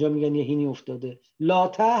 اینجا میگن یه هینی افتاده. لا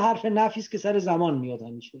ته حرف نفی است که سر زمان میاد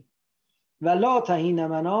همیشه. ولا تهین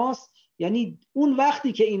مناس یعنی اون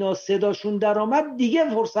وقتی که اینا صداشون در آمد دیگه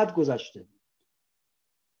فرصت گذشته،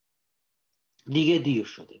 دیگه دیر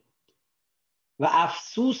شده. و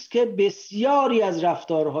افسوس که بسیاری از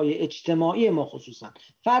رفتارهای اجتماعی ما، خصوصا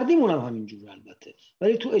فردیمون هم همینجور البته،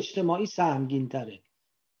 ولی تو اجتماعی سهمگین تره،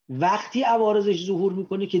 وقتی عوارضش ظهور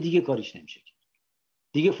میکنه که دیگه کاریش نمیشه،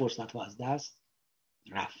 دیگه فرصت از دست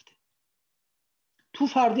رفته. تو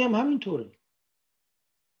فردی هم همینطوره.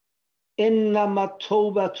 انما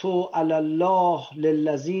التوبة علی الله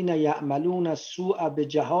للذین یعملون السوء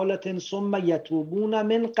بجهالة ثم یتوبون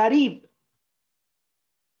من قریب.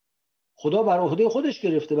 خدا بر عهده خودش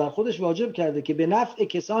گرفته، بر خودش واجب کرده که به نفع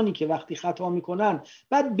کسانی که وقتی خطا میکنن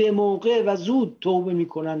بعد به موقع و زود توبه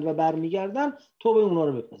میکنن و برمیگردن، توبه اونا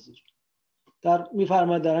رو بپذیر.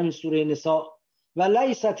 میفرماید در همین سوره نساء و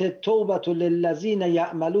لیست التوبة للذین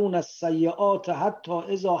یعملون السیئات حتی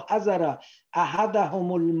اذا حضر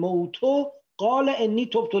احدهم الموت قال انی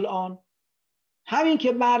تبت الان. همین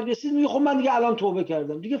که مرگ رسید میگه خب من دیگه الان توبه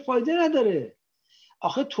کردم، دیگه فایده نداره.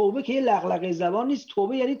 آخه توبه که یه لغلقه زبان نیست،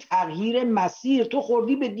 توبه یعنی تغییر مسیر. تو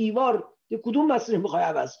خوردی به دیوار، کدوم مسیر میخوای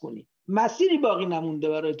عوض کنی؟ مسیری باقی نمونده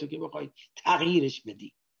برای تو که بخوای تغییرش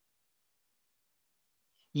بدی.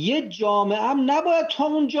 یه جامعه هم نباید تا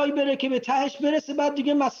اون جایی بره که به تهش برسه بعد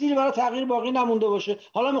دیگه مسیری برای تغییر باقی نمونده باشه.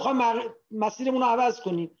 حالا میخوایم مسیرمون رو عوض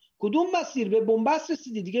کنیم. کدوم مسیر؟ به بنبست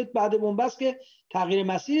رسیدی دیگه، بعد بنبست که تغییر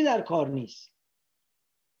مسیری در کار نیست.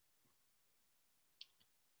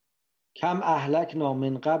 کم اهلکنا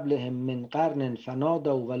من قبلهم من قرن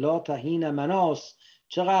فنادوا ولا تهین مناس.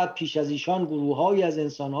 چقدر پیش از ایشان گروه‌هایی از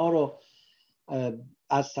انسان‌ها رو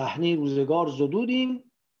از صحنه روزگار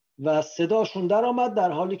زدودیم و صداشون در آمد،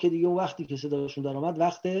 در حالی که دیگه اون وقتی که صداشون در آمد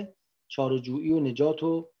وقت چاره‌جویی و نجات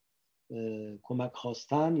و کمک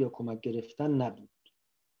خواستن یا کمک گرفتن نبود.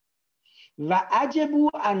 و عجبوا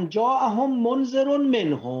ان جاءهم منذر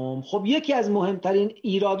منهم. خب یکی از مهمترین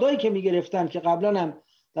ایرادایی که میگرفتن که قبلا هم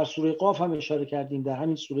در سوره قاف هم اشاره کردیم، در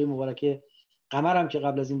همین سوره مبارکه قمر هم که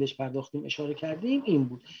قبل از این بهش پرداختیم اشاره کردیم، این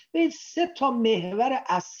بود. به 3 محور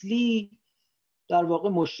اصلی در واقع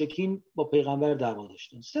مشرکین با پیغمبر دعوا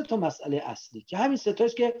داشتن. 3 مسئله اصلی که همین 3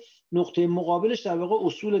 تاست که نقطه مقابلش در واقع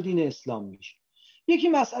اصول دین اسلام میشه. یکی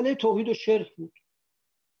مسئله توحید و شرک بود.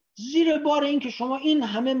 زیر بار این که شما این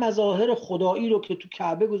همه مظاهر خدایی رو که تو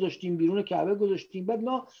کعبه گذاشتیم، بیرون کعبه گذاشتیم، بعد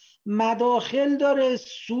ما مداخل داره،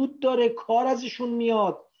 سود داره، کار ازشون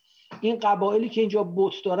میاد. این قبایلی که اینجا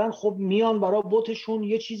بت دارن خب میان برای بتشون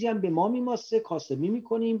یه چیزی هم به ما میماسه، کاسبی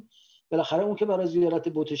میکنیم. بالاخره اون که برای زیارت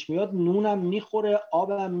بتش میاد نونم میخوره،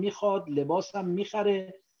 آبم میخواد، لباسم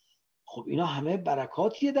میخره. خب اینا همه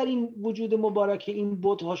برکاتیه در این وجود مبارک این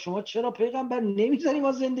بت‌ها. شما چرا پیغمبر نمیذاری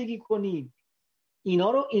ما زندگی کنیم؟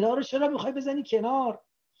 اینا رو چرا میخوای بزنی کنار؟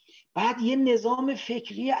 بعد یه نظام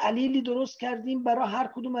فکری علیلی درست کردیم برای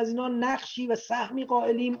هر کدوم از اینا نقشی و سهمی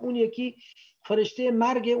قائلیم. اون یکی فرشته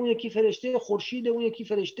مرگ، اون یکی فرشته خورشید، اون یکی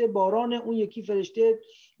فرشته باران، اون یکی فرشته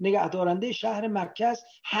نگهدارنده شهر مکه است.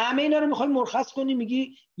 همه اینا رو میخوای مرخص کنی،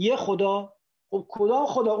 میگی یه خدا. خب کدام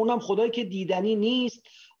خدا؟ اونم خدایی که دیدنی نیست،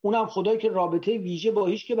 اونم خدایی که رابطه ویژه با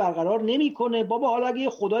هیچ که برقرار نمیکنه. بابا حالا اگه یه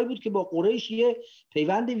خدایی بود که با قریش یه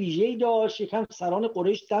پیوند ویژه‌ای داشت، یکم سران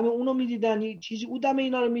قریش دم اونو میدیدن، یه چیزی او دم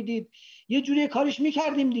اینا رو میدید، یه جوری کارش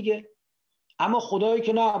میکردیم دیگه. اما خدایی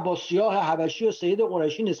که نه، با سیاه حبشی و سید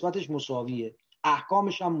قریشی نسبتش مساویه،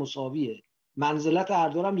 احکامش هم مساویه، منزلت هر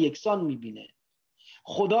دو هم یکسان میبینه.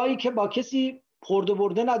 خدایی که با کسی خورده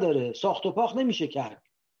برده نداره، ساخت و پاخت نمیشه کرد.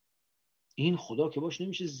 این خدا که باش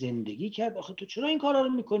نمیشه زندگی کرد. آخه تو چرا این کارا رو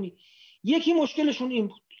میکنی؟ یکی مشکلشون این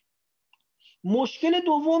بود. مشکل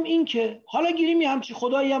دوم این که حالا گیریم یه همچی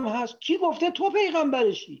خدایی هم هست، کی گفته تو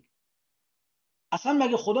پیغمبرشی؟ اصلا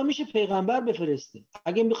مگه خدا میشه پیغمبر بفرسته؟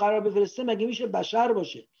 اگه قرار بفرسته مگه میشه بشر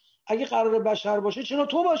باشه؟ اگه قرار بشر باشه چرا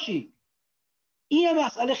تو باشی؟ این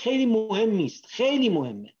مسئله خیلی مهمی است، خیلی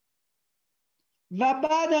مهمه. و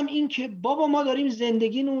بعدم این که بابا ما داریم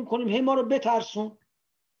زندگی نمون کنیم، هی ما رو بترسون.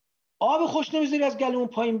 آب خوش نمیذاری از گلومون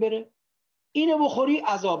پایین بره. اینو بخوری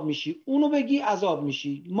عذاب میشی، اونو بگی عذاب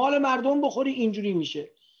میشی، مال مردم بخوری اینجوری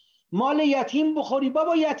میشه، مال یتیم بخوری.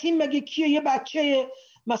 بابا یتیم مگه کیه؟ یه بچه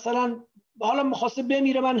مثلا حالا میخواسته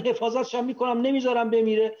بمیره، من حفاظتش میکنم نمیذارم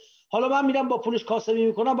بمیره، حالا من میرم با پولش کاسبی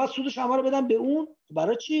میکنم، بعد سودش همه رو بدم به اون؟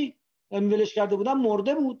 برای چی؟ ولش کرده بودم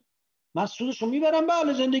مرده بود، من سودشو میبرم،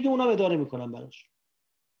 بله زندگی اونم اداره میکنم براش.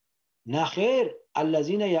 نه خیر،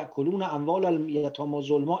 الذین یاکلون اموال الیتامی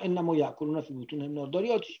ظلما انما یاکلون فی بطونهم نار.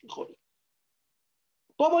 داری آتش میخوری.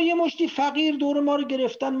 بابا یه مشتی فقیر دور ما رو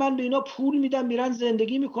گرفتن، من به اینا پول میدم میرن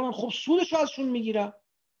زندگی میکنن، خب سودشو ازشون میگیرم.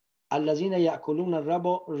 الذین یاکلون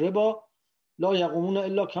ربا لا یقومون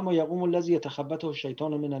الا کما یقوم الذی یتخبطه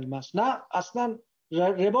الشیطان من المس. نه اصلا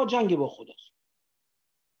ربا جنگ با خداست.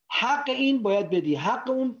 حق این باید بدی، حق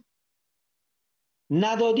اون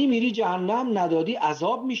ندادی میری جهنم، ندادی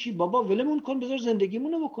عذاب میشی. بابا ولمون کن، بذار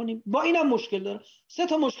زندگیمونو بکنیم. با اینم مشکل داره.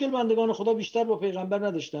 3 مشکل بندگان خدا بیشتر با پیغمبر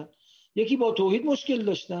نداشتن. یکی با توحید مشکل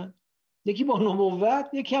داشتن، یکی با نبوت،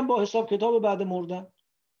 یکی هم با حساب کتاب بعد مردن.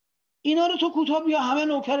 اینا رو تو کوتاه بیا، همه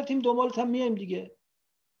نوکرتیم، دنبالت هم میایم دیگه.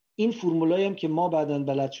 این فرمولایی هم که ما بعداً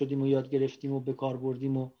بلد شدیم و یاد گرفتیم و به کار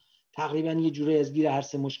بردیم و تقریبا یه جوری از گیر هر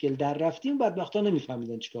 3 مشکل در رفتیم، بدبختا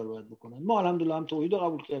نمیفهمیدن چیکار باید بکنن. ما الحمدلله هم توحید رو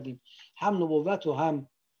قبول کردیم، هم نبوت و هم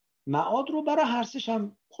معاد رو. برای هر سش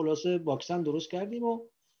هم خلاصه واکسن درست کردیم و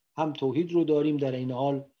هم توحید رو داریم، در این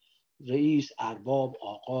حال رئیس، ارباب،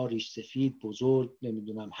 آقا، ریش سفید، بزرگ،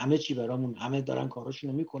 نمیدونم همه چی برامون، همه دارن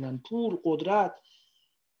کاراشونو میکنن، پور، قدرت،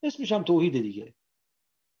 اسمش هم توحید دیگه.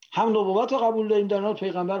 هم نبوت رو قبول داریم، در حال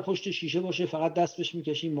پیغمبر پشت شیشه باشه فقط دست بهش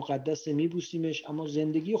میکشیم، مقدس میبوسیمش، اما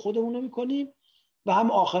زندگی خودمون رو میکنیم. و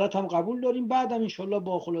هم آخرت هم قبول داریم. بعدم انشالله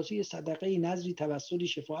با خلاصه صدقه، نذری، توسلی،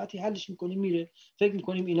 شفاعتی حلش میکنیم میره. فکر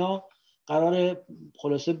میکنیم اینا قرار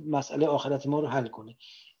خلاصه مسئله آخرت ما رو حل کنه.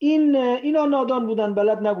 اینا نادان بودن،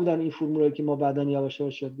 بلد نبودن این فرمولایی که ما بعدن یواش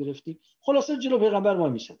یواش یاد گرفتیم. خلاصه جلو پیغمبر ما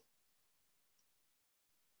میشد.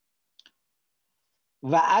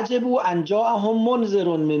 و عجبوا ان جاءهم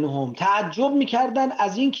منذر منهم، تعجب میکردن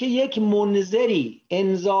از این که یک منذری،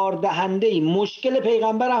 انذار دهنده‌ای. مشکل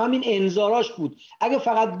پیغمبر همین انذاراش بود. اگه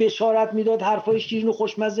فقط بشارت میداد، حرفای شیرین و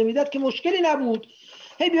خوشمزه میداد که مشکلی نبود.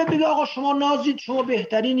 هی بیاد بگه آقا شما نازید، شما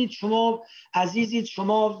بهترینید، شما عزیزید،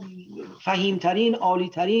 شما فهیمترین،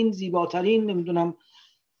 عالیترین، زیباترین، نمیدونم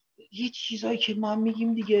یه چیزایی که ما هم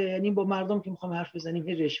میگیم دیگه. یعنی با مردم که میخوام حرف بزنیم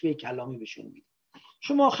یه رشوه کلامی بهشون میدیم.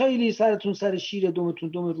 شما خیلی سرتون سر شیر، دمتون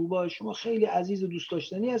دم روباه، شما خیلی عزیز و دوست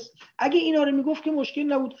داشتنی است. اگه اینا رو میگفت که مشکل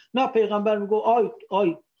نبود. نه، پیغمبر میگفت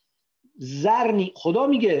آی زرنی، خدا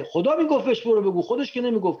میگه، خدا میگفت بهش برو بگو، خودش که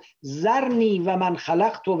نمیگفت. زرنی و من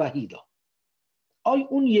خلقت وحیدا. آی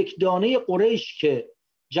اون یک دانه قریش که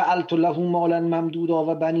جعلت له مالا ممدودا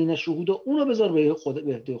و بنین شهودا، اونو بذار به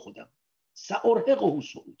عهده خودم. سأرهقه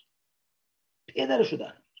صعود. پدرشو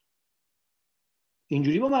در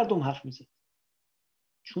اینجوری با مردم حرف میزد.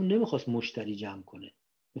 چون نمیخواست مشتری جمع کنه،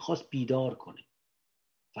 میخواست بیدار کنه.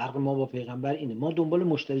 فرق ما با پیغمبر اینه، ما دنبال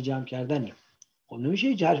مشتری جمع کردنیم. خب نمیشه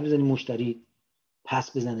یه حرف بزنی مشتری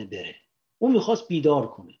پس بزنه بره. اون میخواست بیدار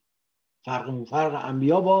کنه. فرق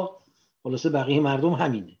انبیا با خلاصه بقیه مردم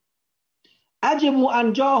همینه. عجبوا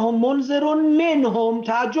ان جاءهم منذر منهم،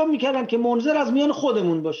 تعجب میکردن که منذر از میان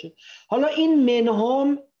خودمون باشه. حالا این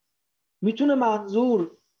منهم میتونه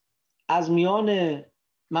منظور از میان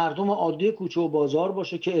مردم عادی کوچه و بازار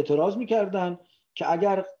باشه که اعتراض میکردن که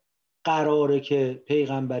اگر قراره که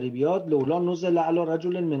پیغمبری بیاد، لولا نزل علی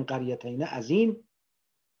رجل من قریتین عظیم،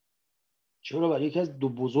 چرا برای یکی از 2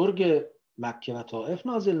 بزرگ مکه و طائف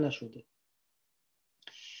نازل نشده؟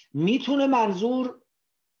 میتونه منظور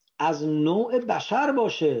از نوع بشر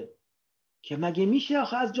باشه که مگه میشه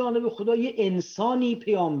آخه از جانب خدا یه انسانی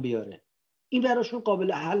پیام بیاره؟ این براشون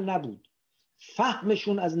قابل حل نبود.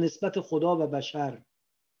 فهمشون از نسبت خدا و بشر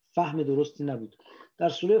فهم درستی نبود. در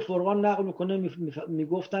سوره فرقان نقل میکنه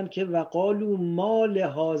میگفتن که وقالو ما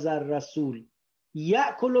لهذا الرسول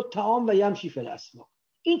یأکل الطعام و یمشی فی الاسواق.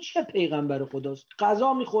 این چه پیغمبر خداست؟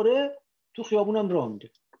 غذا میخوره تو خیابونم راه میره.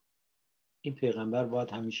 این پیغمبر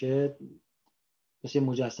باید همیشه مثل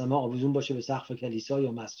مجسمه آویزون باشه به سقف کلیسا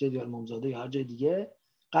یا مسجد یا امامزاده یا هر جای دیگه،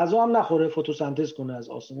 غذا هم نخوره، فتوسنتز کنه، از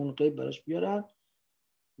آسمون غیب براش بیارن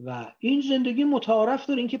و این زندگی متعارف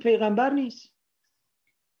داره. این که پیغمبر نیست.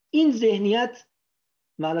 این ذهنیت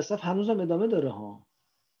مالاسف هنوزم ادامه داره ها.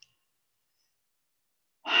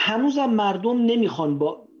 هنوزم مردم نمیخوان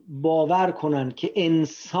باور کنن که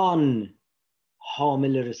انسان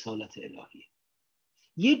حامل رسالت الهیه.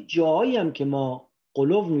 یه جایی هم که ما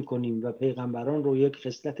غلو میکنیم و پیغمبران رو یک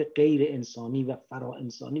خصلت غیر انسانی و فرا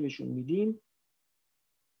انسانی بهشون میدیم،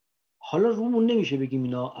 حالا رومون نمیشه بگیم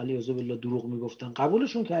اینا علیه بالله دروغ میگفتن،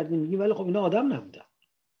 قبولشون کردیم میگیم ولی خب اینا آدم نبودن.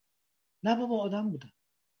 نه بابا، آدم بودن.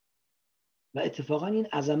 و اتفاقا این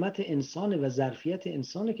عظمت انسانه و ظرفیت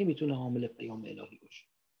انسانه که میتونه حامل پیام الهی باشه.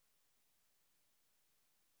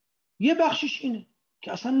 یه بخشش اینه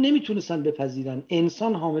که اصلا نمیتونستن بپذیرن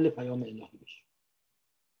انسان حامل پیام الهی بشه.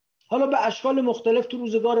 حالا به اشکال مختلف تو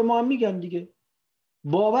روزگار ما هم میگن دیگه،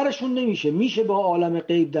 باورشون نمیشه میشه با عالم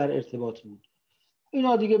غیب در ارتباط بود.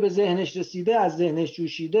 اینا دیگه به ذهنش رسیده، از ذهنش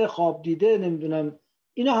جوشیده، خواب دیده، نمیدونم،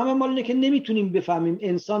 اینا همه مال اینه که نمیتونیم بفهمیم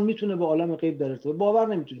انسان میتونه با عالم غیب در ارتباط، باور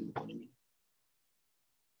نمیتونیم بکنیم.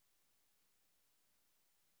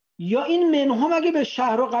 یا این منهم اگه به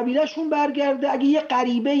شهر و قبیلهشون برگرده، اگه یه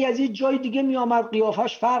غریبه از یه جای دیگه میامد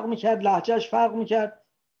قیافش فرق میکرد، لهجهش فرق میکرد،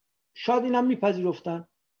 شاید اینم میپذیرفتن.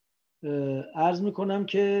 عرض میکنم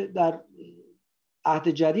که در عهد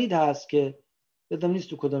جدید هست که یادم نیست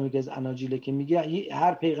تو کدام یکی از اناجیله که میگه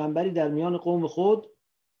هر پیغمبری در میان قوم خود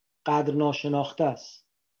قدر ناشناخته است،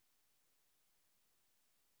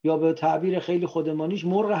 یا به تعبیر خیلی خودمانیش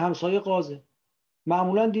مرغ همسایه قازه.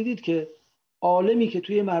 معمولا دیدید که عالمی که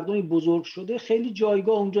توی مردمی بزرگ شده خیلی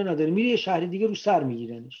جایگاه اونجا نداره، میره یه شهر دیگه رو سر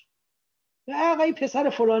میگیرنش. آقا این پسر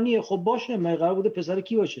فلانیه، خب باشه، من قرار بوده پسر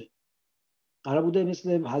کی باشه؟ قرار بوده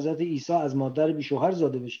مثل حضرت عیسی از مادر بی شوهر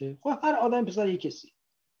زاده بشه؟ خب هر آدم پسر یک کسی.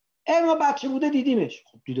 ما بچه بوده دیدیمش،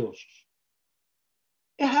 خب دیده باشه.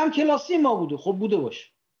 هم کلاسی ما بوده، خب بوده باشه.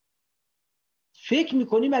 فکر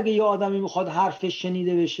میکنیم اگه یه آدمی میخواد حرفش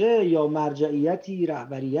شنیده بشه یا مرجعیتی،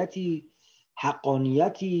 رهبریتی،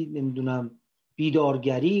 حقانیتی، نمیدونم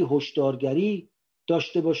بیدارگری، هشدارگری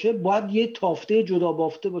داشته باشه باید یه تافته جدا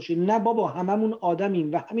بافته باشه؟ نه بابا، هممون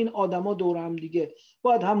آدمیم و همین آدما دور هم دیگه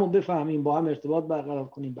باید همو بفهمیم، با هم ارتباط برقرار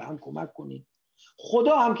کنیم، به هم کمک کنیم.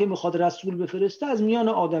 خدا هم که میخواد رسول بفرسته از میان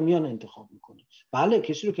آدمیان انتخاب میکنه. بله،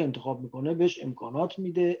 کسی رو که انتخاب میکنه بهش امکانات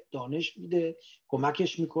میده، دانش میده،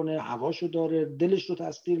 کمکش میکنه، هواشو داره، دلش رو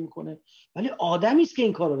تسخیر میکنه، ولی آدمی است که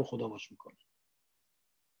این کارا رو خدا باش میکنه.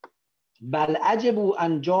 بل عجبوا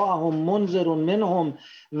ان جاءهم منذر منهم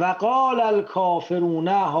وقال الکافرون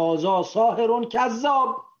هذا ساحر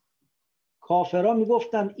کذاب. کافرا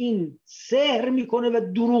میگفتن این سحر میکنه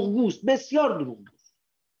و دروغگوست، بسیار دروغگوست،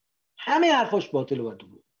 همه حرفاش باطل و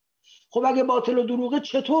دروغ. خب اگه باطل و دروغه،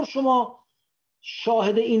 چطور شما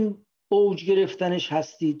شاهد این اوج گرفتنش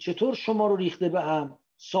هستید؟ چطور شما رو ریخته به هم؟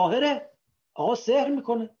 ساحره، آقا سحر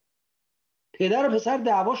میکنه. پدر و پسر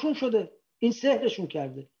دعواشون شده، این سحرشون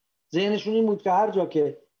کرده. ذهنشون این بود که هر جا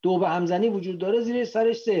که دو به همزنی وجود داره زیر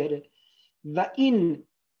سرش سحره. و این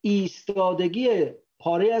ایستادگی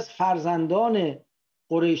پاره از فرزندان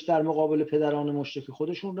قریش در مقابل پدران مشرک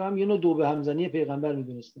خودشون رو هم یه نوع دو به همزنی پیغمبر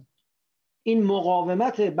میدونستن. این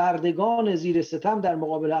مقاومت بردگان زیر ستم در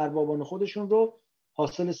مقابل اربابان خودشون رو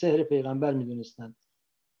حاصل سحر پیغمبر میدونستن.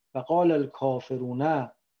 و قال الکافرون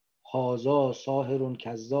هذا ساحر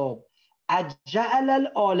کذاب اجعل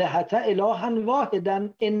الالهه الها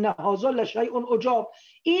واحدا ان هذا لشیء عجاب.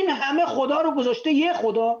 این همه خدا رو گذاشته یه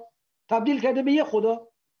خدا، تبدیل کرده به یه خدا.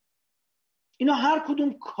 اینا هر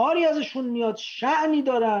کدوم کاری ازشون میاد، شأنی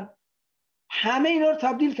دارن، همه اینا رو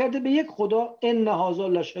تبدیل کرده به یک خدا. ان هذا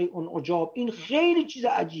لشیء عجاب. این خیلی چیز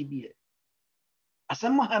عجیبیه، اصلا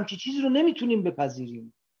ما همچی چیزی رو نمیتونیم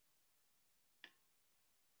بپذیریم.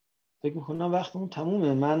 فکر میکنم وقتمون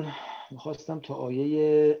تمومه. من میخواستم تا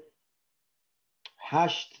آیه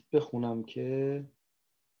 8 بخونم که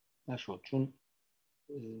نشد، چون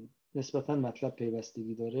نسبتا مطلب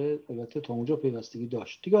پیوستگی داره. البته تا اونجا پیوستگی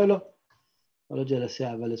داشت دیگه. حالا جلسه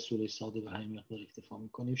اول سوره صاد به همین مقدار اکتفا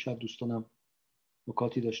میکنیم. شاید دوستانم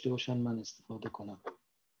نکاتی داشته باشن من استفاده کنم.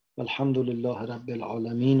 والحمد لله رب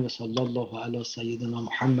العالمین و صلی الله علی سیدنا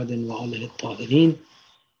محمد و آله الطاهرین و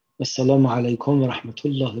السلام علیکم و رحمت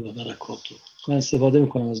الله و برکاته. من استفاده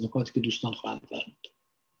میکنم از نکاتی که دوستان خواهند فرمود.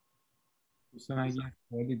 دوستان اگه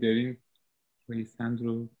سوالی دارین ریسند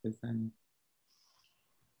رو بزنید.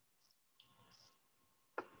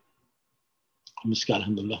 مثل که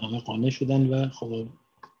الحمدلله همه قانع شدن و خب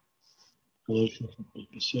خدا رو شکر.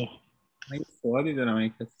 بسیار من یه سوالی دارم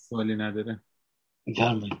اگه کسی سوالی نداره.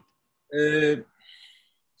 گرمه. اه،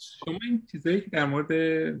 شما این چیزایی که در مورد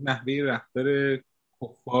نحوه رفتار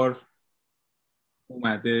کفار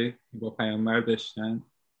اومده با پیامبر داشتن،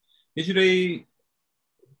 یه جورایی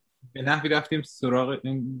به نحوی رفتیم سراغ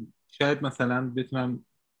این، شاید مثلا بتونم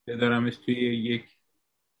بذارمش توی یک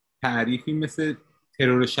تعریفی مثل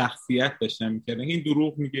ترور شخصیت داشتن میکردن، این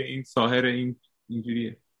دروغ میگه، این ساحر، این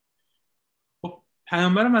اینجوریه. خب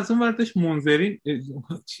پیامبرم از اون ور داشت منظری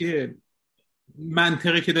چیه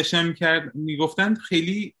منطقی که داشتن میگفتن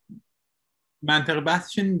خیلی منطق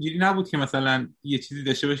بحثشون اینجوری نبود که مثلا یه چیزی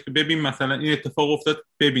داشته باشه که ببین مثلا این اتفاق افتاد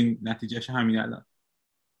ببین نتیجهش همین الان.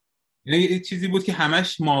 اینا یه چیزی بود که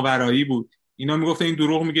همش ماورایی بود. اینا میگفتن این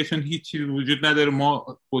دروغ میگه چون هیچ چیزی وجود نداره،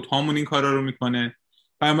 ما بت‌هامون این کارا رو میکنه.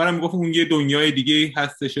 پیامبرم میگفت اون یه دنیای دیگه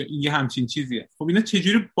هستش و این یه همچین چیزیه. خب اینا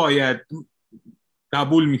چجوری باید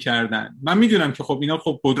قبول میکردن؟ من میدونم که خب اینا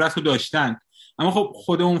خب قدرت رو داشتن، اما خب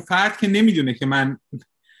خود اون فرد که نمیدونه که من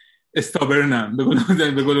استابرنم، به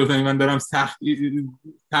قول من دارم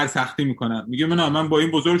سختی میکنم. میگه من با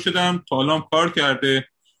این بزرگ شدم، تا الان کار کرده،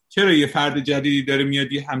 چرا یه فرد جدیدی داره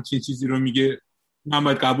میاد یه همچین چیزی رو میگه من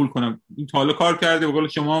باید قبول کنم؟ این تا حالا کار کرده، به قول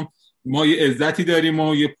شما ما یه عزتی داریم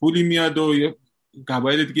و یه پولی میاد و یه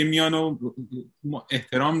قبایل دیگه میان و ما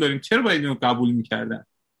احترام داریم، چرا باید اینو قبول میکردن؟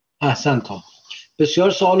 احسنت.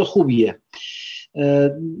 بسیار سوال خوبیه.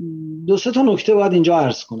 دو سه تا نکته باید اینجا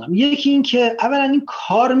عرض کنم. یکی این که اولا این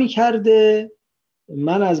کار میکرده،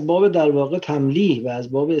 من از باب در واقع تملیح و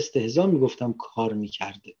از باب استهزا میگفتم کار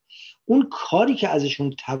میکرده. اون کاری که ازشون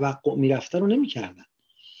توقع میرفته رو نمیکردن،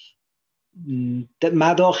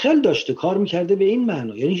 مداخل داشته، کار میکرده به این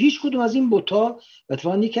معنا. یعنی هیچ کدوم از این بوتا،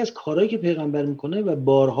 اتفاقا یکی از کارهایی که پیغمبر میکنه و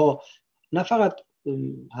بارها، نه فقط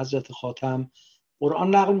حضرت خاتم،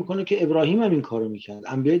 قرآن نقل میکنه که ابراهیم هم این کارو میکرد،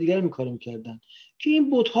 انبیای دیگر هم این کارو میکردن، که این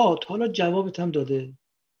بت‌ها تا حالا جوابت هم داده،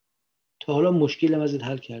 تا حالا مشکل هم ازت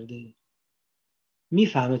حل کرده،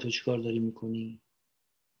 میفهمه تو چیکار داری میکنی،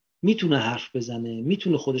 میتونه حرف بزنه،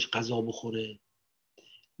 میتونه خودش غذا بخوره.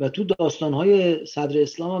 و تو داستانهای صدر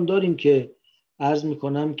اسلام هم داریم که عرض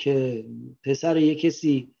میکنم که پسر یک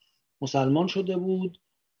کسی مسلمان شده بود،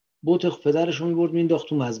 بت پدرش رو میبرد مینداخت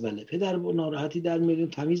تو مزبله، پدر با ناراحتی در میاد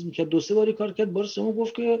تمیز میکرد، دو سه باری کار کرد، بار سوم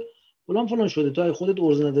گفت که فلان فلان شده، تو اگه خودت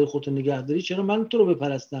ارز نداری خودت نگهداری چرا من تو رو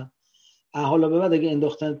بپرستم؟ حالا به بعد اگه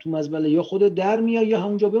انداختن تو مزبله یا خودت در میای یا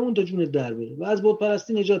همونجا بمون تا جونت در بره. و از بت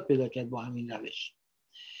پرستی نجات پیدا کرد با همین روش.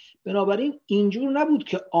 بنابراین اینجور نبود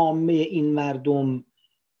که عامه این مردم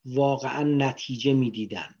واقعا نتیجه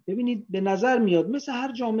میدیدن. ببینید به نظر میاد مثل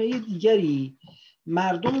هر جامعه دیگری،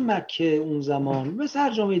 مردم مکه اون زمان مثل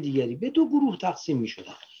هر جامعه دیگری به دو گروه تقسیم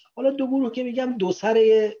میشدن. حالا دو گروه که میگم دو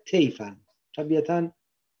سر طیفن، طبیعتاً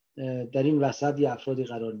در این وسط یه افرادی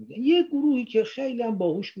قرار میگیرن. یه گروهی که خیلی هم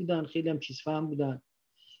باهوش بودن، خیلی هم چیز فهم بودن،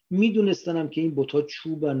 میدونستن هم که این بوتا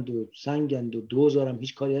چوبند و سنگند و دوزار هم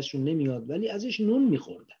هیچ کاری ازشون نمیاد، ولی ازش نون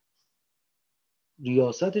میخوردن.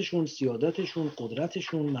 ریاستشون، سیادتشون،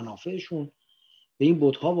 قدرتشون، منافعشون به این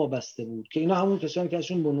بت‌ها وابسته بود که اینا همون کسانی که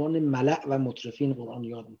ازشون به عنوان ملأ و مترفین قرآن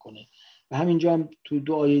یاد میکنه. و همینجا هم توی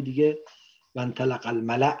دو آیه دیگه وانطلق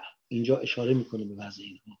الملأ اینجا اشاره میکنه به وضع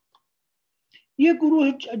اینها. یه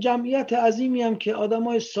گروه جمعیت عظیمی هم که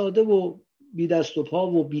آدمای ساده و بی دست و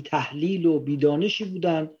پا و بی تحلیل و بی دانشی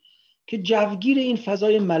بودن که جوگیر این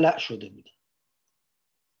فضای ملأ شده بودن.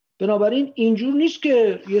 بنابراین اینجور نیست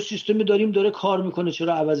که یه سیستمی داریم داره کار میکنه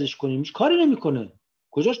چرا عوضش کنیم. هیچ کاری نمیکنه.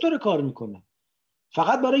 کجاش داره کار میکنه؟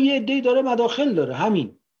 فقط برای یه عده‌ای داره مداخل داره،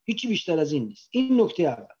 همین، هیچی بیشتر از این نیست. این نکته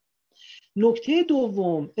اول. نکته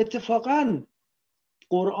دوم، اتفاقاً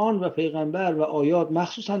قرآن و پیغمبر و آیات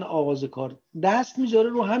مخصوصاً آغاز کار دست میذاره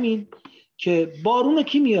رو همین که بارون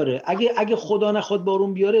کی میاره. اگه خدا نخواد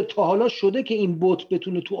بارون بیاره، تا حالا شده که این بت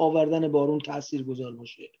بتونه تو آوردن بارون تاثیرگذار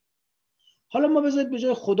باشه؟ حالا ما بذارید به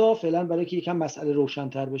جای خدا فعلا، برای که یکم مسئله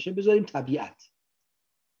روشن‌تر بشه، بذاریم طبیعت.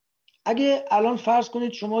 اگه الان فرض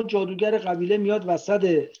کنید شما جادوگر قبیله میاد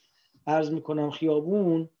وسط عرض میکنم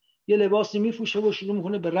خیابون، یه لباسی میپوشه و شروع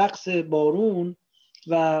میکنه به رقص بارون،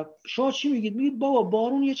 و شما چی میگید؟ میگید بابا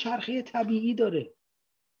بارون یه چرخه طبیعی داره،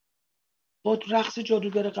 با رقص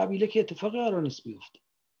جادوگر قبیله که اتفاقی قرار نیست بیفته.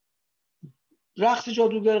 رقص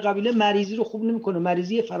جادوگر قبیله مریضی رو خوب نمیکنه،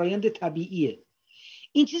 مریضی فرایند طبیعیه.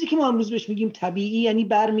 این چیزی که ما امروز بهش میگیم طبیعی، یعنی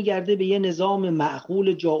برمیگرده به یه نظام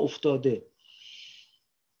معقول جا افتاده.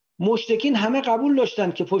 مشرکین همه قبول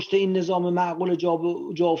داشتن که پشت این نظام معقول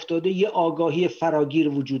جا افتاده یه آگاهی فراگیر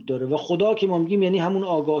وجود داره و خدا که ما میگیم یعنی همون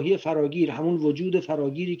آگاهی فراگیر، همون وجود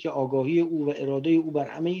فراگیری که آگاهی او و اراده او بر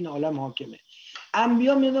همه این عالم حاکمه.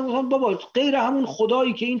 انبیا میگن بابا غیر همون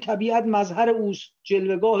خدایی که این طبیعت مظهر اوست،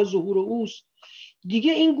 جلوه‌گاه ظهور اوست،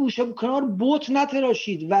 دیگه این گوشه کنار بت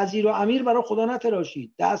نتراشید، وزیر و امیر برای خدا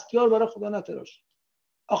نتراشید، دستیار برای خدا نتراشید.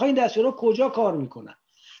 آخه این دستیارا کجا کار میکنن؟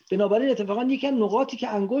 بنابراین اتفاقا یکی از نقاطی که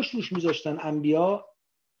انگشت روش میذاشتن انبیا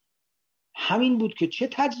همین بود که چه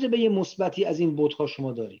تجربه مثبتی از این بت‌ها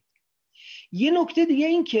شما دارید. یه نکته دیگه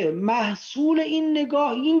این که محصول این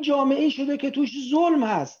نگاه این جامعه شده که توش ظلم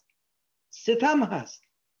هست، ستم هست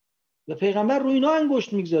و پیغمبر روی اینا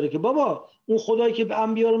انگشت میگذاره که بابا اون خدایی که به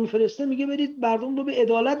انبیا رو میفرسته میگه برید مردم رو به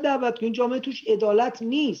عدالت دعوت کنید. این جامعه توش عدالت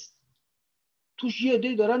نیست، توش یه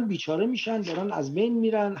عده‌ای دارن بیچاره میشن، دارن از بین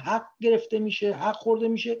میرن، حق گرفته میشه، حق خورده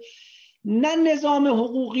میشه. نه نظام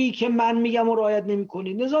حقوقی که من میگم و رعایت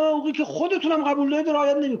نمیکنید، نظام حقوقی که خودتونم قبول دارید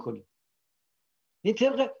رعایت نمیکنید. این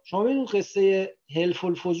طبق شما ببینید قصه حلف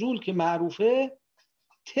الفضول که معروفه،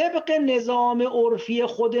 طبق نظام عرفی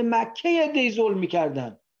خود مکه یه عده‌ای ظلم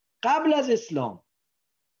میکردن قبل از اسلام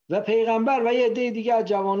و پیغمبر و یه عده دیگه از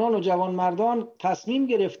جوانان و جوانمردان تصمیم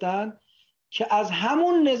گرفتن که از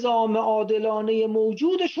همون نظام عادلانه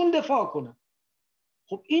موجودشون دفاع کنن.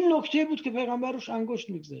 خب این نکته بود که پیغمبر روش انگشت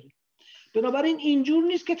میگذاره. بنابراین اینجور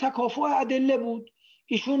نیست که تکافؤ ادله بود،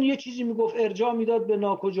 ایشون یه چیزی میگفت ارجاع میداد به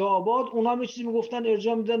ناکجا آباد، اونا هم یه چیزی میگفتن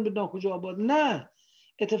ارجاع میدادن به ناکجا آباد. نه،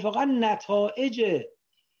 اتفاقا نتایج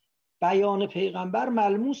بیان پیغمبر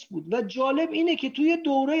ملموس بود و جالب اینه که توی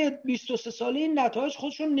دوره 23 ساله این نتایج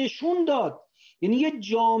خودشون نشون داد. یعنی یه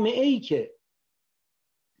جامعه‌ای که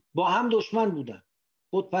با هم دشمن بودن،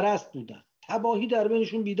 بت پرست بودن، تباهی در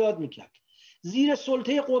بینشون بیداد میکرد، زیر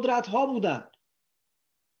سلطه قدرت ها بودن،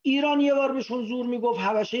 ایران یه بار بهشون زور میگفت،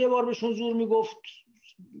 حبشه یه بار بهشون زور میگفت،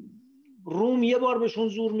 روم یه بار بهشون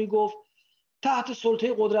زور میگفت، تحت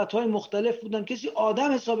سلطه قدرت های مختلف بودن، کسی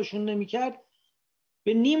آدم حسابشون نمیکرد،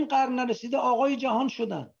 به نیم قرن نرسیده آقای جهان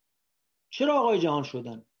شدن. چرا آقای جهان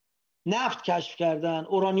شدن؟ نفت کشف کردن،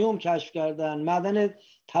 اورانیوم کشف کردن، معدن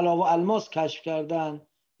طلا و الماس کشف کردن،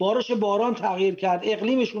 بارش باران تغییر کرد،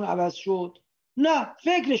 اقلیمشون عوض شد. نه،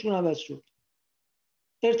 فکرشون عوض شد،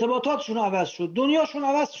 ارتباطاتشون عوض شد، دنیاشون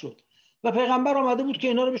عوض شد و پیغمبر آمده بود که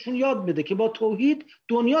اینا رو بهشون یاد بده که با توحید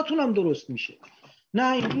دنیاتون هم درست میشه.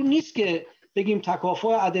 نه، اینجور نیست که بگیم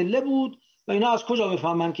تکافؤ ادله بود و اینا از کجا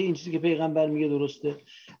بفهمن که این چیزی که پیغمبر میگه درسته.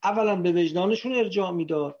 اولا به وجدانشون ارجاع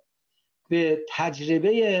میداد، به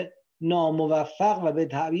تجربه ناموفق و به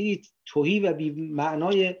تعبیری تهی و بی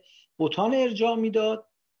معنای بتان ارجاع میداد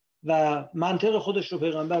و منطق خودش رو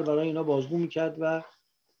پیغمبر برای اینا بازگو میکرد و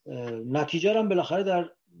نتیجه هم بالاخره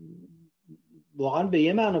در واقعا به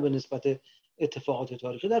یه معنا به نسبت اتفاقات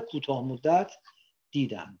تاریخی در کوتاه مدت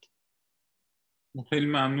دیدند. خیلی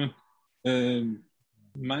ممنون.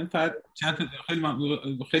 من فقط چند تا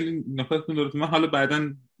خیلی نکاتتون درسته. من حالا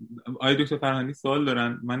بعداً آقای دکتر فرهانی سوال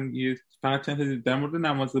دارن. من فقط چند تا در مورد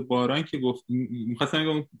نماز باران که گفت می‌خواستم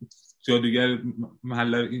بگم جادوگر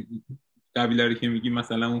محله قبیله رو که میگیم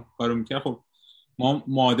مثلا اون کارو میکنه، خب ما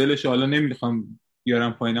معادلش حالا نمیخوام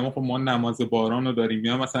بیارم پایین، اما خب ما نماز باران رو داریم.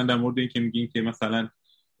 یا مثلا در مورد این که میگیم که مثلا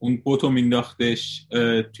اون بوتو مینداختش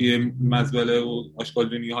توی مزبله و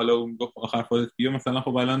آشغالدونی، حالا اون گفت آخر خودت بیا، مثلا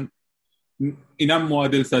خب الان اینم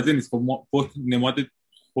معادل سازی نیست. خب بوت نماد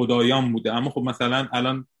خدایان بوده، اما خب مثلا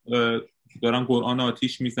الان دارن قرآن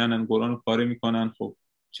آتیش میزنن، قرآن رو پاره میکنن. خب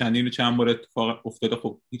چندین و چند بار اتفاق افتاده،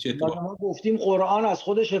 خب هیچ اتفاق. ما گفتیم قرآن از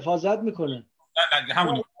خودش حفاظت میکنه. نه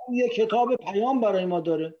همون یه کتاب پیام برای ما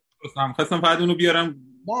داره. خواستم فقط اونو بیارم.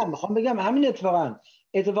 نه، میخوام بگم همین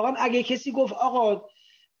اتفاقا اگه کسی گفت آقا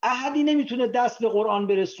احدی نمیتونه دست به قرآن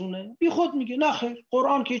برسونه، بی خود میگه نه خیر،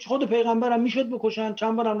 قرآن که خود پیغمبرم میشد بکشن،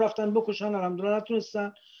 چند بارم رفتن بکشن، الحمدلله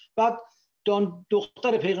نتونستن. بعد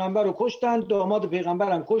دختر پیغمبر رو کشتن، داماد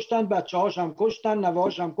پیغمبرم کشتن، بچه‌هاش هم کشتن،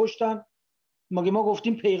 نوه‌هاش هم کشتن. ما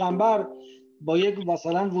گفتیم پیغمبر با یک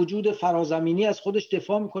مثلا وجود فرازمینی از خودش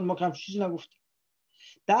دفاع میکنه، ما کم چیزی نگفتیم.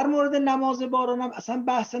 در مورد نماز باران هم اصلا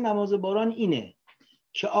بحث نماز باران اینه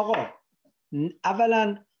که آقا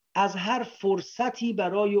اولا از هر فرصتی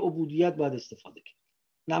برای عبودیت باید استفاده کرد.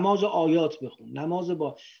 نماز آیات بخون،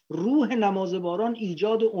 روح نماز باران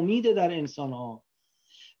ایجاد امید در انسان‌ها.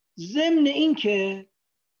 ضمن این که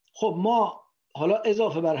خب ما حالا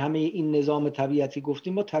اضافه بر همه این نظام طبیعتی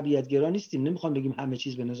گفتیم، ما طبیعت‌گرا نیستیم، نمیخوام بگیم همه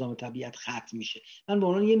چیز به نظام طبیعت ختم میشه. من به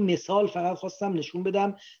عنوان یه مثال فقط خواستم نشون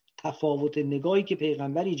بدم تفاوت نگاهی که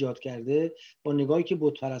پیغمبر ایجاد کرده با نگاهی که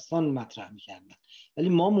بت‌پرستان مطرح می‌کردن. ولی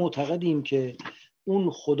ما معتقدیم که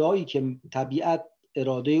اون خدایی که طبیعت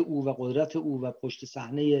اراده او و قدرت او و پشت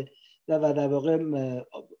صحنه و در واقع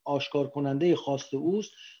آشکار کننده خواست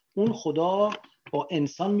اوست، اون خدا با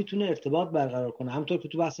انسان میتونه ارتباط برقرار کنه. همونطور که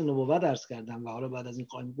تو بحث نبوت عرض کردم و حالا بعد از این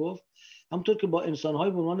خواهیم گفت، همونطور که با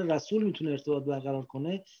انسان‌های به عنوان رسول میتونه ارتباط برقرار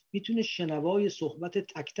کنه، میتونه شنوای صحبت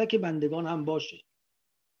تک تک بندگان هم باشه.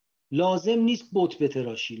 لازم نیست بت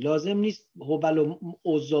بتراشی، لازم نیست هبل و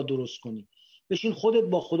عزا درست کنی، بشین خودت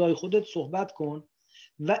با خدای خودت صحبت کن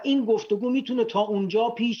و این گفتگو میتونه تا اونجا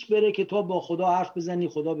پیش بره که تو با خدا حرف بزنی،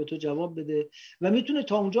 خدا به تو جواب بده، و میتونه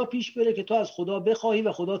تا اونجا پیش بره که تو از خدا بخواهی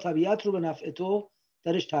و خدا طبیعت رو به نفع تو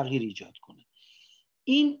درش تغییر ایجاد کنه.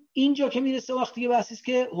 اینجا که میرسه وقتی که بحثی است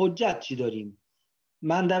که حجت چی داریم،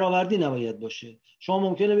 من درآوردی نباید باشه. شما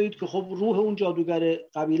ممکنه بگید که خب روح اون جادوگر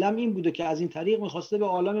قبیلم این بوده که از این طریق میخواسته به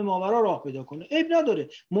عالم ماورا راه پیدا کنه. عیب نداره،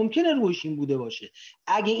 ممکنه روحش این بوده باشه.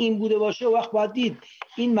 اگه این بوده باشه وقت باید دید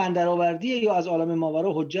این من درآوردیه یا از عالم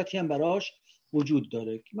ماورا حجتی هم براش وجود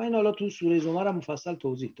داره. من این حالا تو سوره زمر هم مفصل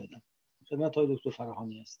توضیح دادم. خدمت های دکتر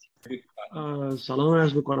فراهانی هستی. سلام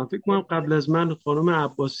عرض میکنم. فکر کنم قبل از من خانم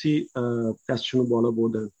عباسی دستشون بالا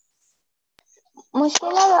بردن. مشکل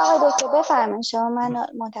نداره آقای دکتر، بفرمایید شما، من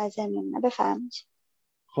منتظر میمونم، بفرمایید.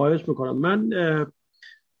 خواهش میکنم. من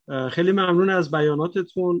خیلی ممنون از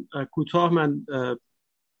بیاناتتون. کوتاه من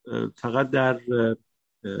فقط در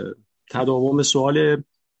تداوم سوال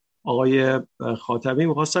آقای خاتمی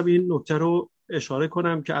میخواستم این نکته رو اشاره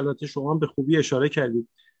کنم که البته شما هم به خوبی اشاره کردید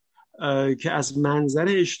که از منظر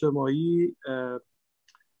اجتماعی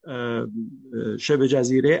شبه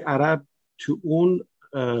جزیره عرب تو اون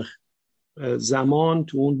زمان،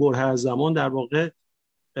 تو اون بره از زمان در واقع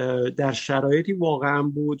در شرایطی واقعا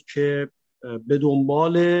بود که به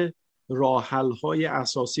دنبال راه‌حل‌های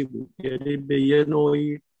اساسی بود. یعنی به یه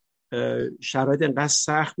نوعی شرایط انقدر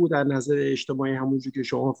سخت بود در نظر اجتماعی، همونجور که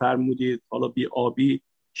شما فرمودید، حالا بی آبی،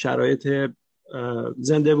 شرایط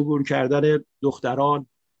زنده به گور کردن دختران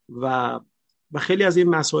و خیلی از این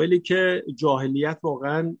مسائلی که جاهلیت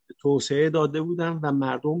واقعا توسعه داده بودن و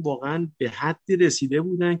مردم واقعا به حدی رسیده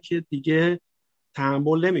بودن که دیگه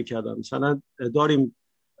تحمل نمی‌کردن. مثلا داریم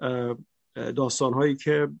داستان‌هایی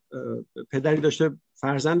که پدری داشته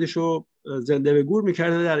فرزندشو زنده به گور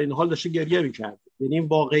می‌کرده، در این حال داشته گریه می‌کرد. یعنی این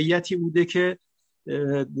واقعیتی بوده که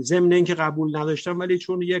ضمن اینکه قبول نداشتن ولی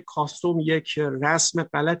چون یک کاستوم، یک رسم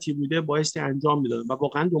غلطی بوده بایستی انجام میدادن و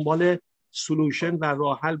واقعا دنبال سولوشن و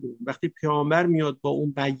راه حل بود. وقتی پیامبر میاد با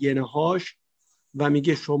اون بیانه‌هاش و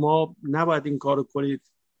میگه شما نباید این کارو کنید،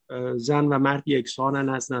 زن و مرد یکسانن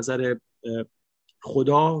از نظر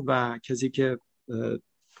خدا و کسی که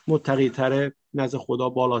متقی تره نزد خدا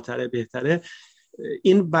بالاتره، بهتره،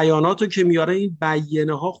 این بیاناتو که میاره، این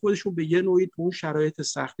بیانه ها خودشون به یه نوعی تو اون شرایط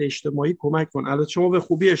سخت اجتماعی کمک کن. البته شما به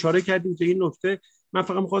خوبی اشاره کردید به این نکته. من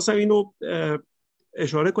فقط می‌خواستم اینو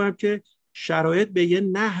اشاره کنم که شرایط به یه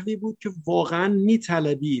نحوی بود که واقعا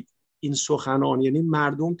میطلبید این سخنان، یعنی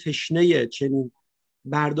مردم تشنه چنین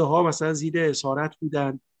برده ها مثلا زیر اسارت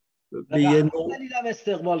بودن، به یه نوع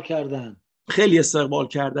استقبال کردن، خیلی استقبال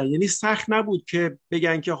کردن. یعنی سخت نبود که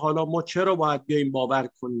بگن که حالا ما چرا باید بیایم باور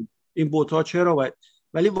کنیم، این بوتا چرا باید،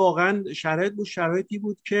 ولی واقعا شرایطی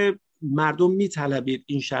بود که مردم میطلبید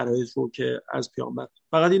این شرایط رو که از پیامبر.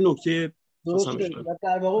 فقط این نکته درسته.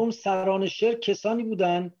 در واقع اون سران شرک کسانی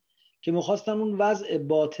بودن که میخواستن اون وضع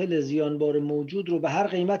باطل زیانبار موجود رو به هر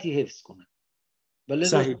قیمتی حفظ کنن،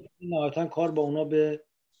 ولی نهایتاً کار با اونا به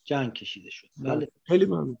جنگ کشیده شد. بله خیلی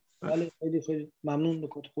ممنون. بله خیلی ممنون.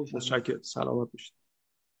 نکات خوب متشکرم. سلامت باشید.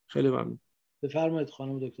 خیلی ممنون. بفرمایید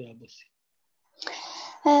خانم دکتر عباسی.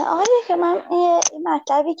 آقای دکتر، من این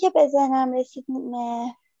مطلبی که به ذهنم رسید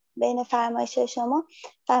بین فرمایشات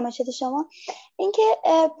شما این که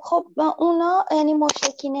خب اونا یعنی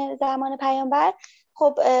مشرکین زمان پیامبر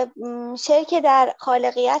خب شرک در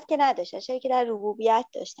خالقیت که نداشتن، شرک در ربوبیت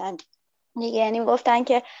داشتن دیگه. یعنی گفتن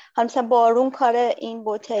که حالا مثلا بارون کار این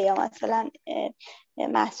بوته یا مثلا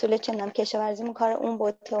محصول چندم کشاورزی کار اون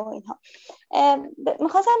بوته و اینها.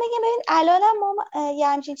 میخواستم بگم ببین الان هم ما یه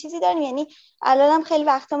همچین چیزی داریم. یعنی الان هم خیلی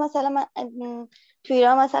وقتا مثلا تو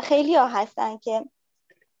ایران مثلا خیلی ها هستن که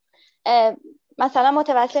مثلا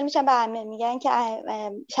متوسل میشن به ائمه، میگن که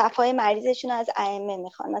شفای مریضشون از ائمه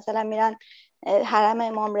میخوان. مثلا میرن حرم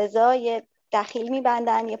امام رضا یه دخیل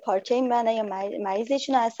میبندن، یه پارچه میبندن یا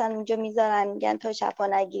مریضشون اصلا اونجا میذارن، میگن تا شفا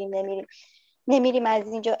نگیریم نمیریم از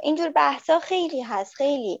اینجا. اینجور بحثا خیلی هست.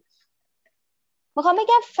 خیلی میخوام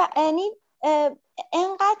بگم یعنی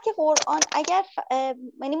انقدر که قرآن اگر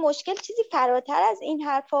یعنی مشکل چیزی فراتر از این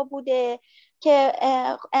حرفا بوده که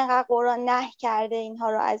انقدر قرآن نهی کرده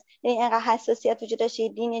اینها رو، از یعنی انقدر حساسیت وجود داشته،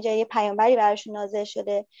 دین جای پیامبری براشون نازل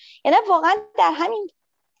شده. یعنی واقعا در همین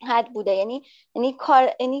حد بوده. یعنی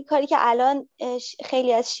کاری که الان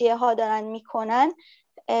خیلی از شیعه ها دارن میکنن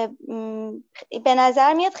به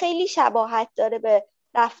نظر میاد خیلی شباهت داره به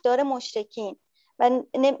رفتار مشرکین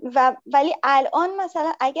ولی الان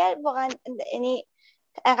مثلا اگر واقعا یعنی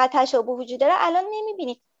انقدر تشابه وجود داره، الان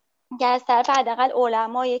نمیبینی که از طرف حداقل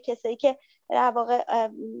علمای کسایی که در واقع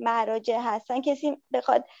مراجع هستن کسی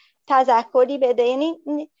بخواد تذکری بده. یعنی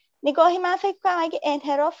نگاهی من فکر کنم اگه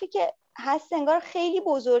انحرافی که هست انگار خیلی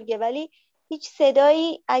بزرگه ولی هیچ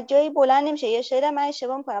صدایی از جایی بلند نمیشه، یا شاید من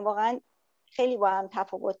اشتباه میکنم، واقعا خیلی با هم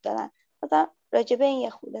تفاوت دارن. مثلا راجع به این یه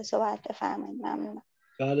خورده صحبت بفرمایید. ممنونم.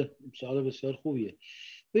 بله، سوال بسیار خوبیه.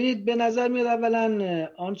 ببینید، به نظر میاد اولا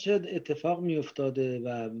آنچه اتفاق میافتاده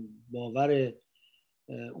و باور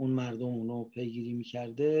اون مردم اونو پیگیری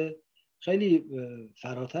میکرده خیلی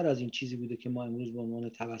فراتر از این چیزی بوده که ما امروز به عنوان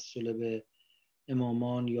توسل به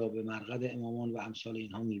امامان یا به مرقد امامان و امثال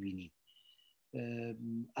اینها میبینیم.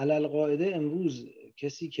 علالقاعده امروز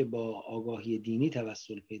کسی که با آگاهی دینی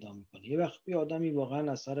توسل پیدا میکنه، یه وقتی آدمی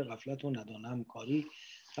واقعا از سر غفلت و ندانم کاری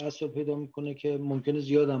توسل پیدا میکنه که ممکنه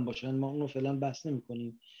زیادم باشن، ما اونو فعلا بحث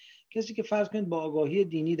نمیکنیم. کسی که فرض کنید با آگاهی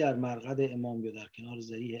دینی در مرقد امام یا در کنار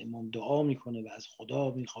ذریح امام دعا میکنه و از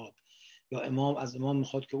خدا میخواد، یا امام از امام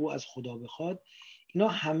میخواد که او از خدا بخواد، اینا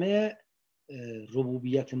همه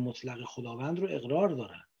ربوبیت مطلق خداوند رو اقرار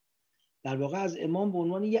دارن. در واقع از امام به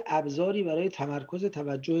عنوان یه ابزاری برای تمرکز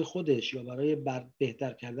توجه خودش یا برای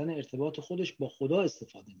بهتر کردن ارتباط خودش با خدا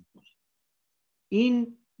استفاده میکنه.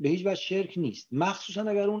 این به هیچ وجه شرک نیست، مخصوصا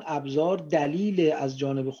اگر اون ابزار دلیل از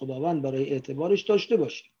جانب خداوند برای اعتبارش داشته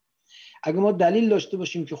باشیم. اگه ما دلیل داشته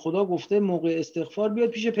باشیم که خدا گفته موقع استغفار بیاد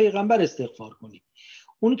پیش پیغمبر استغفار کنید،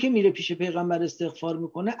 اون که میره پیش پیغمبر استغفار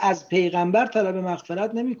میکنه از پیغمبر طلب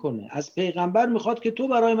مغفرت نمیکنه، از پیغمبر میخواد که تو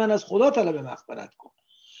برای من از خدا طلب مغفرت کن.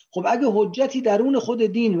 خب اگه حجتی درون خود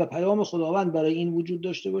دین و پیام خداوند برای این وجود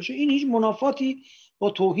داشته باشه، این هیچ منافاتی با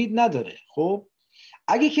توحید نداره. خب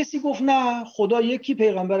اگه کسی گفت نه خدا یکی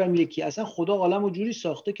پیغمبرم یکی، اصلا خدا عالمو جوری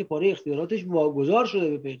ساخته که پاره اختیاراتش واگذار شده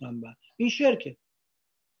به پیغمبر، این شرکه.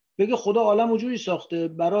 بگه خدا عالمو جوری ساخته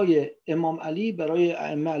برای امام علی، برای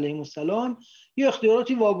ائمه علیهم السلام یه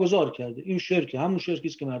اختیاراتی واگذار کرده، این شرکه. همون شرکی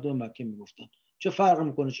است که مردم مکه میگفتن. چه فرق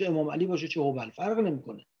میکنه چه امام علی باشه چه هبل، فرق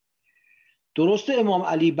نمیکنه. درسته امام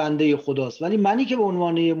علی بنده خداست، ولی منی که به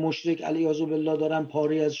عنوان مشرک علیاذ بالله دارم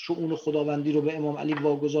پاره از شؤون خداوندی رو به امام علی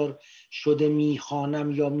واگذار شده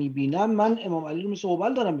میخوانم یا میبینم، من امام علی رو مثل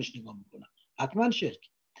هبل دارم بهش نگاه میکنم، حتما شرک.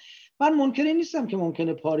 من منکر این نیستم که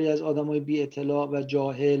ممکنه پاره از آدمای بی اطلاع و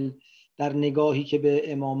جاهل در نگاهی که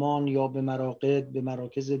به امامان یا به مراقد، به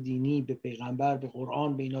مراکز دینی، به پیغمبر، به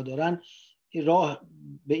قرآن، به اینا دارن، راه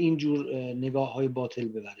به این جور نگاه‌های باطل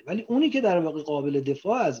ببره. ولی اونی که در واقع قابل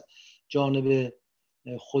دفاع از جانب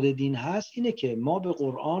خود دین هست اینه که ما به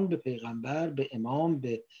قرآن، به پیغمبر، به امام،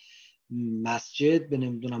 به مسجد، به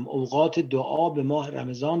نمیدونم اوقات دعا، به ماه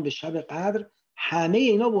رمضان، به شب قدر، همه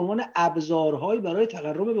اینا به عنوان ابزارهایی برای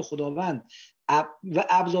تقرب به خداوند و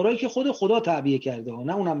ابزارهایی که خود خدا تعبیه کرده ها،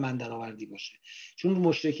 نه اونم من درآوردی باشه. چون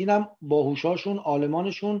مشرکین هم باهوشاشون،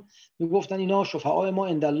 عالمانشون میگفتن اینا شفعاء ما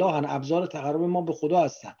عند الله هن، ابزار تقرب ما به خدا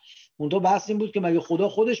هستن. اونجا بحث این بود که مگه خدا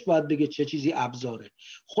خودش باید بگه چه چیزی ابزاره؟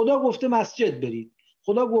 خدا گفته مسجد برید،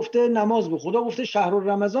 خدا گفته نماز بخونید، خدا گفته شهر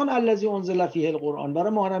رمضان الذی انزل فیه القرآن،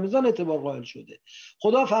 برای ماه رمضان اعتبار قائل شده.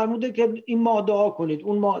 خدا فرموده که این ماه دعا کنید،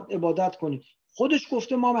 اون ماه عبادت کنید، خودش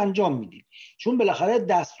گفته ما انجام میدیم. چون بالاخره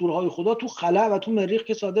دستورهای خدا تو خلأ و تو مریخ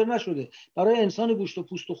که صادر نشده، برای انسان گوشت و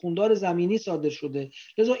پوست و خوندار زمینی صادر شده،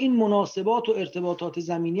 لذا این مناسبات و ارتباطات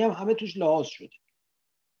زمینی هم همه توش لحاظ شده.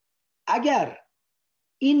 اگر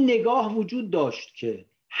این نگاه وجود داشت که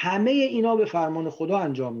همه اینا به فرمان خدا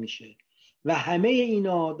انجام میشه و همه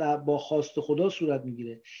اینا با خواست خدا صورت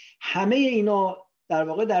میگیره، همه اینا در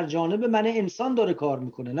واقع در جانب من انسان داره کار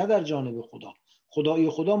میکنه، نه در جانب خدا.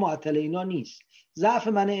 خدا معطل اینا نیست. ضعف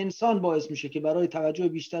من انسان باعث میشه که برای توجه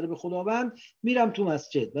بیشتر به خداوند میرم تو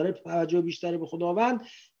مسجد، برای توجه بیشتر به خداوند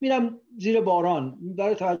میرم زیر باران،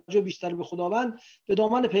 برای توجه بیشتر به خداوند به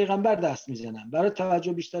دامن پیغمبر دست میزنم، برای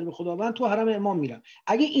توجه بیشتر به خداوند تو حرم امام میرم.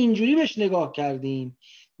 اگه اینجوری بهش نگاه کردیم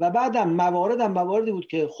و بعدم مواردی بود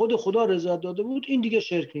که خود خدا رضایت داده بود، این دیگه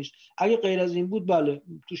شرک نیست. اگه غیر از این بود، بله،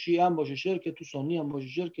 تو شیعه هم باشه شرک، تو سنی هم باشه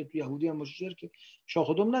شرک، تو یهودی هم باشه شرک، شاخ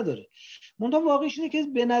و دم نداره. منتها واقعیش اینه که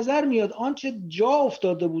به نظر میاد آنچه جا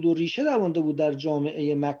افتاده بود و ریشه دوانده بود در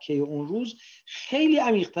جامعه مکه اون روز خیلی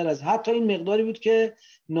عمیق‌تر از حتی این مقداری بود که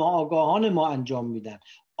ناآگاهان ما انجام میدن.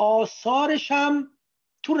 آثارش هم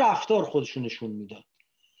تو رفتار خودشون نشون میداد.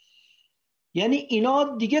 یعنی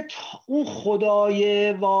اینا دیگه اون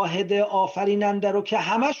خدای واحد آفریننده رو که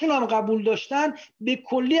همشون هم قبول داشتن به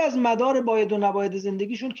کلی از مدار باید و نباید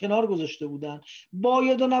زندگیشون کنار گذاشته بودن.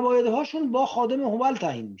 باید و نبایدهاشون با خادم هوبل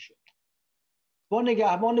تعیین میشد، با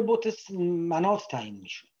نگهبان بت منات تعیین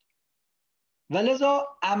میشد و لذا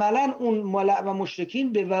عملا اون ملأ و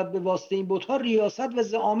مشرکین به واسطه این بت‌ها ریاست و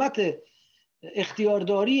زعامت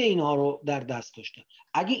اختیارداری اینها رو در دست داشتن.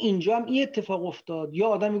 اگه اینجا هم این اتفاق افتاد، یا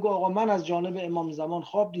آدمی گفت آقا من از جانب امام زمان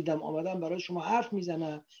خواب دیدم آمدم برای شما حرف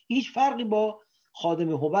میزنم، هیچ فرقی با خادم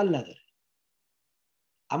هوبل نداره.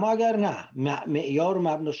 اما اگر نه، معیار و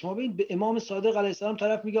مبنا شما ببین، به امام صادق علیه السلام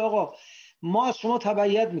طرف میگه آقا ما از شما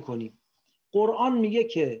تبعیت میکنیم. قرآن میگه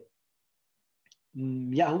که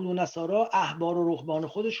یهود و نصارا احبار و رهبان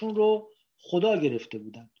خودشون رو خدا گرفته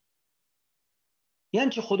بودن. یعنی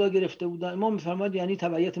چه خدا گرفته بودن؟ امام میفرماید یعنی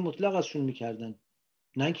تبعیت مطلق ازشون میکردن،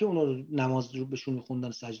 نه اینکه اونا رو نماز رو بهشون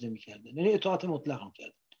میخوندن، سجده میکردن، یعنی اطاعت مطلق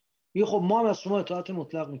میکردن. میگه خب ما هم از شما اطاعت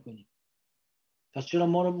مطلق میکنیم، پس چرا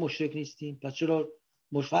ما رو مشرک نیستیم؟ پس چرا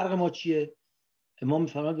فرق ما چیه؟ امام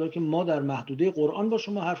میفرماید که ما در محدوده قرآن با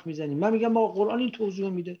شما حرف میزنیم. من میگم با قرآن این توضیح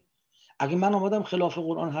میده، اگه من آمدم خلاف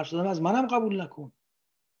قرآن حرف زدم از منم قبول نکن.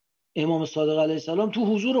 امام صادق علیه السلام تو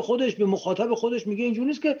حضور خودش به مخاطب خودش میگه اینجوری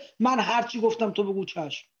نیست که من هر چی گفتم تو بگو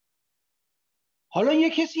چشم. حالا یه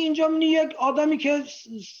کسی اینجا یک آدمی که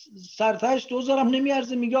سرتاش دوزارم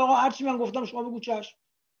نمیارزه میگه آقا هر چی من گفتم شما بگو چشم،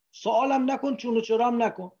 سوالم نکن، چون و چرا هم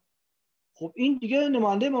نکن. خب این دیگه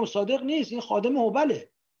نماینده امام صادق نیست، این خادم هوبله.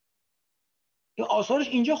 این آثارش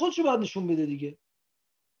اینجا خودشو باید نشون بده دیگه.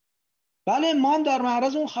 بله ما هم در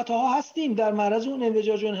معرض اون خطاها هستیم، در معرض اون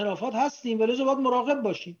انفجاج و انحرافات هستیم، ولی باید مراقب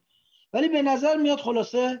باشیم. ولی به نظر میاد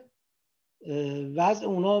خلاصه وضع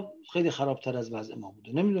اونا خیلی خرابتر از وضع ما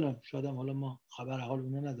بوده. نمیدونم، شاید هم حالا ما خبر حال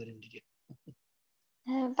اونا نداریم دیگه.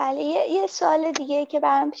 بله، یه سوال دیگه که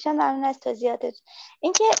برام پیش اومد، ممنون از توضیحاتت.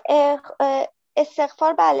 اینکه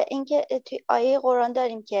استغفار، بله اینکه توی آیه قرآن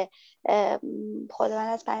داریم که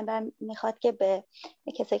خداوند از پیامبر میخواد که به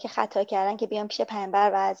کسایی که خطا کردن که بیان پیش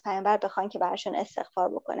پیامبر و از پیامبر بخوان که براشون استغفار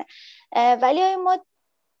بکنه. ولی آیه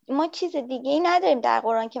ما چیز دیگه ای نداریم در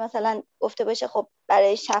قرآن که مثلا گفته باشه خب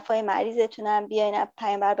برای شفای مریضتونم بیاین از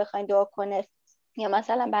پیامبر بخواین دعا کنه، یا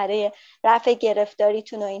مثلا برای رفع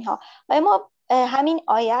گرفتاریتون و اینها. آیا ما همین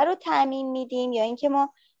آیه رو تعمیم میدیم یا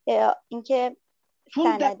اینکه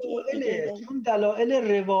چون دلایل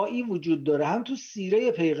روایی وجود داره، هم تو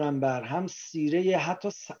سیره پیغمبر، هم سیره حتی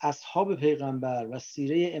اصحاب پیغمبر و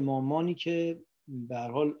سیره امامانی که به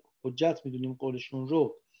هر حال حجت میدونیم قولشون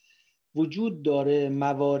رو، وجود داره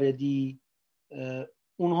مواردی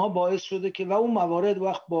اونها باعث شده که و اون موارد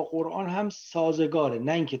وقت با قرآن هم سازگاره،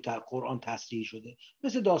 نه اینکه قرآن تصریح شده،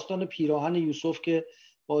 مثل داستان پیراهن یوسف که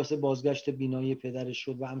باعث بازگشت بینایی پدرش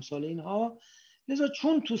شد و امثال اینها. لذا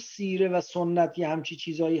چون تو سیره و سنت یه همچی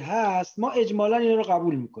چیزایی هست، ما اجمالاً این رو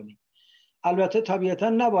قبول میکنیم. البته طبیعتاً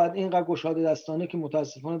نباید اینقدر گشاده دستانه که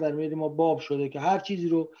متاسفانه در میل ما باب شده که هر چیزی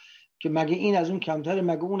رو که مگه این از اون کمتره،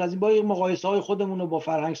 مگه اون از این، با مقایسه های خودمون و با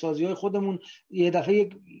فرهنگ سازی های خودمون یه دفعه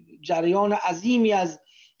یک جریان عظیمی از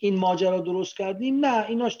این ماجرا درست کردیم. نه،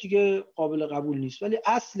 ایناش دیگه قابل قبول نیست. ولی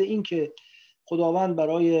اصل این که خداوند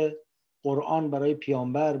برای قرآن، برای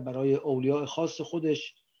پیامبر، برای اولیاء خاص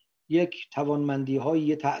خودش یک توانمندی های،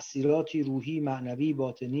 یه تأثیراتی روحی، معنوی،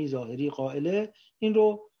 باطنی، ظاهری قائله، این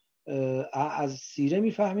رو از سیره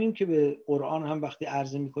میفهمیم که به قرآن هم وقتی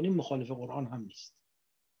عرضه میکنیم مخالف قرآن هم نیست.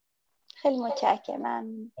 خیلی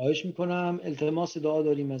متشکرم. خواهش میکنم. التماس دعا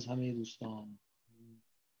داریم از همه دوستان.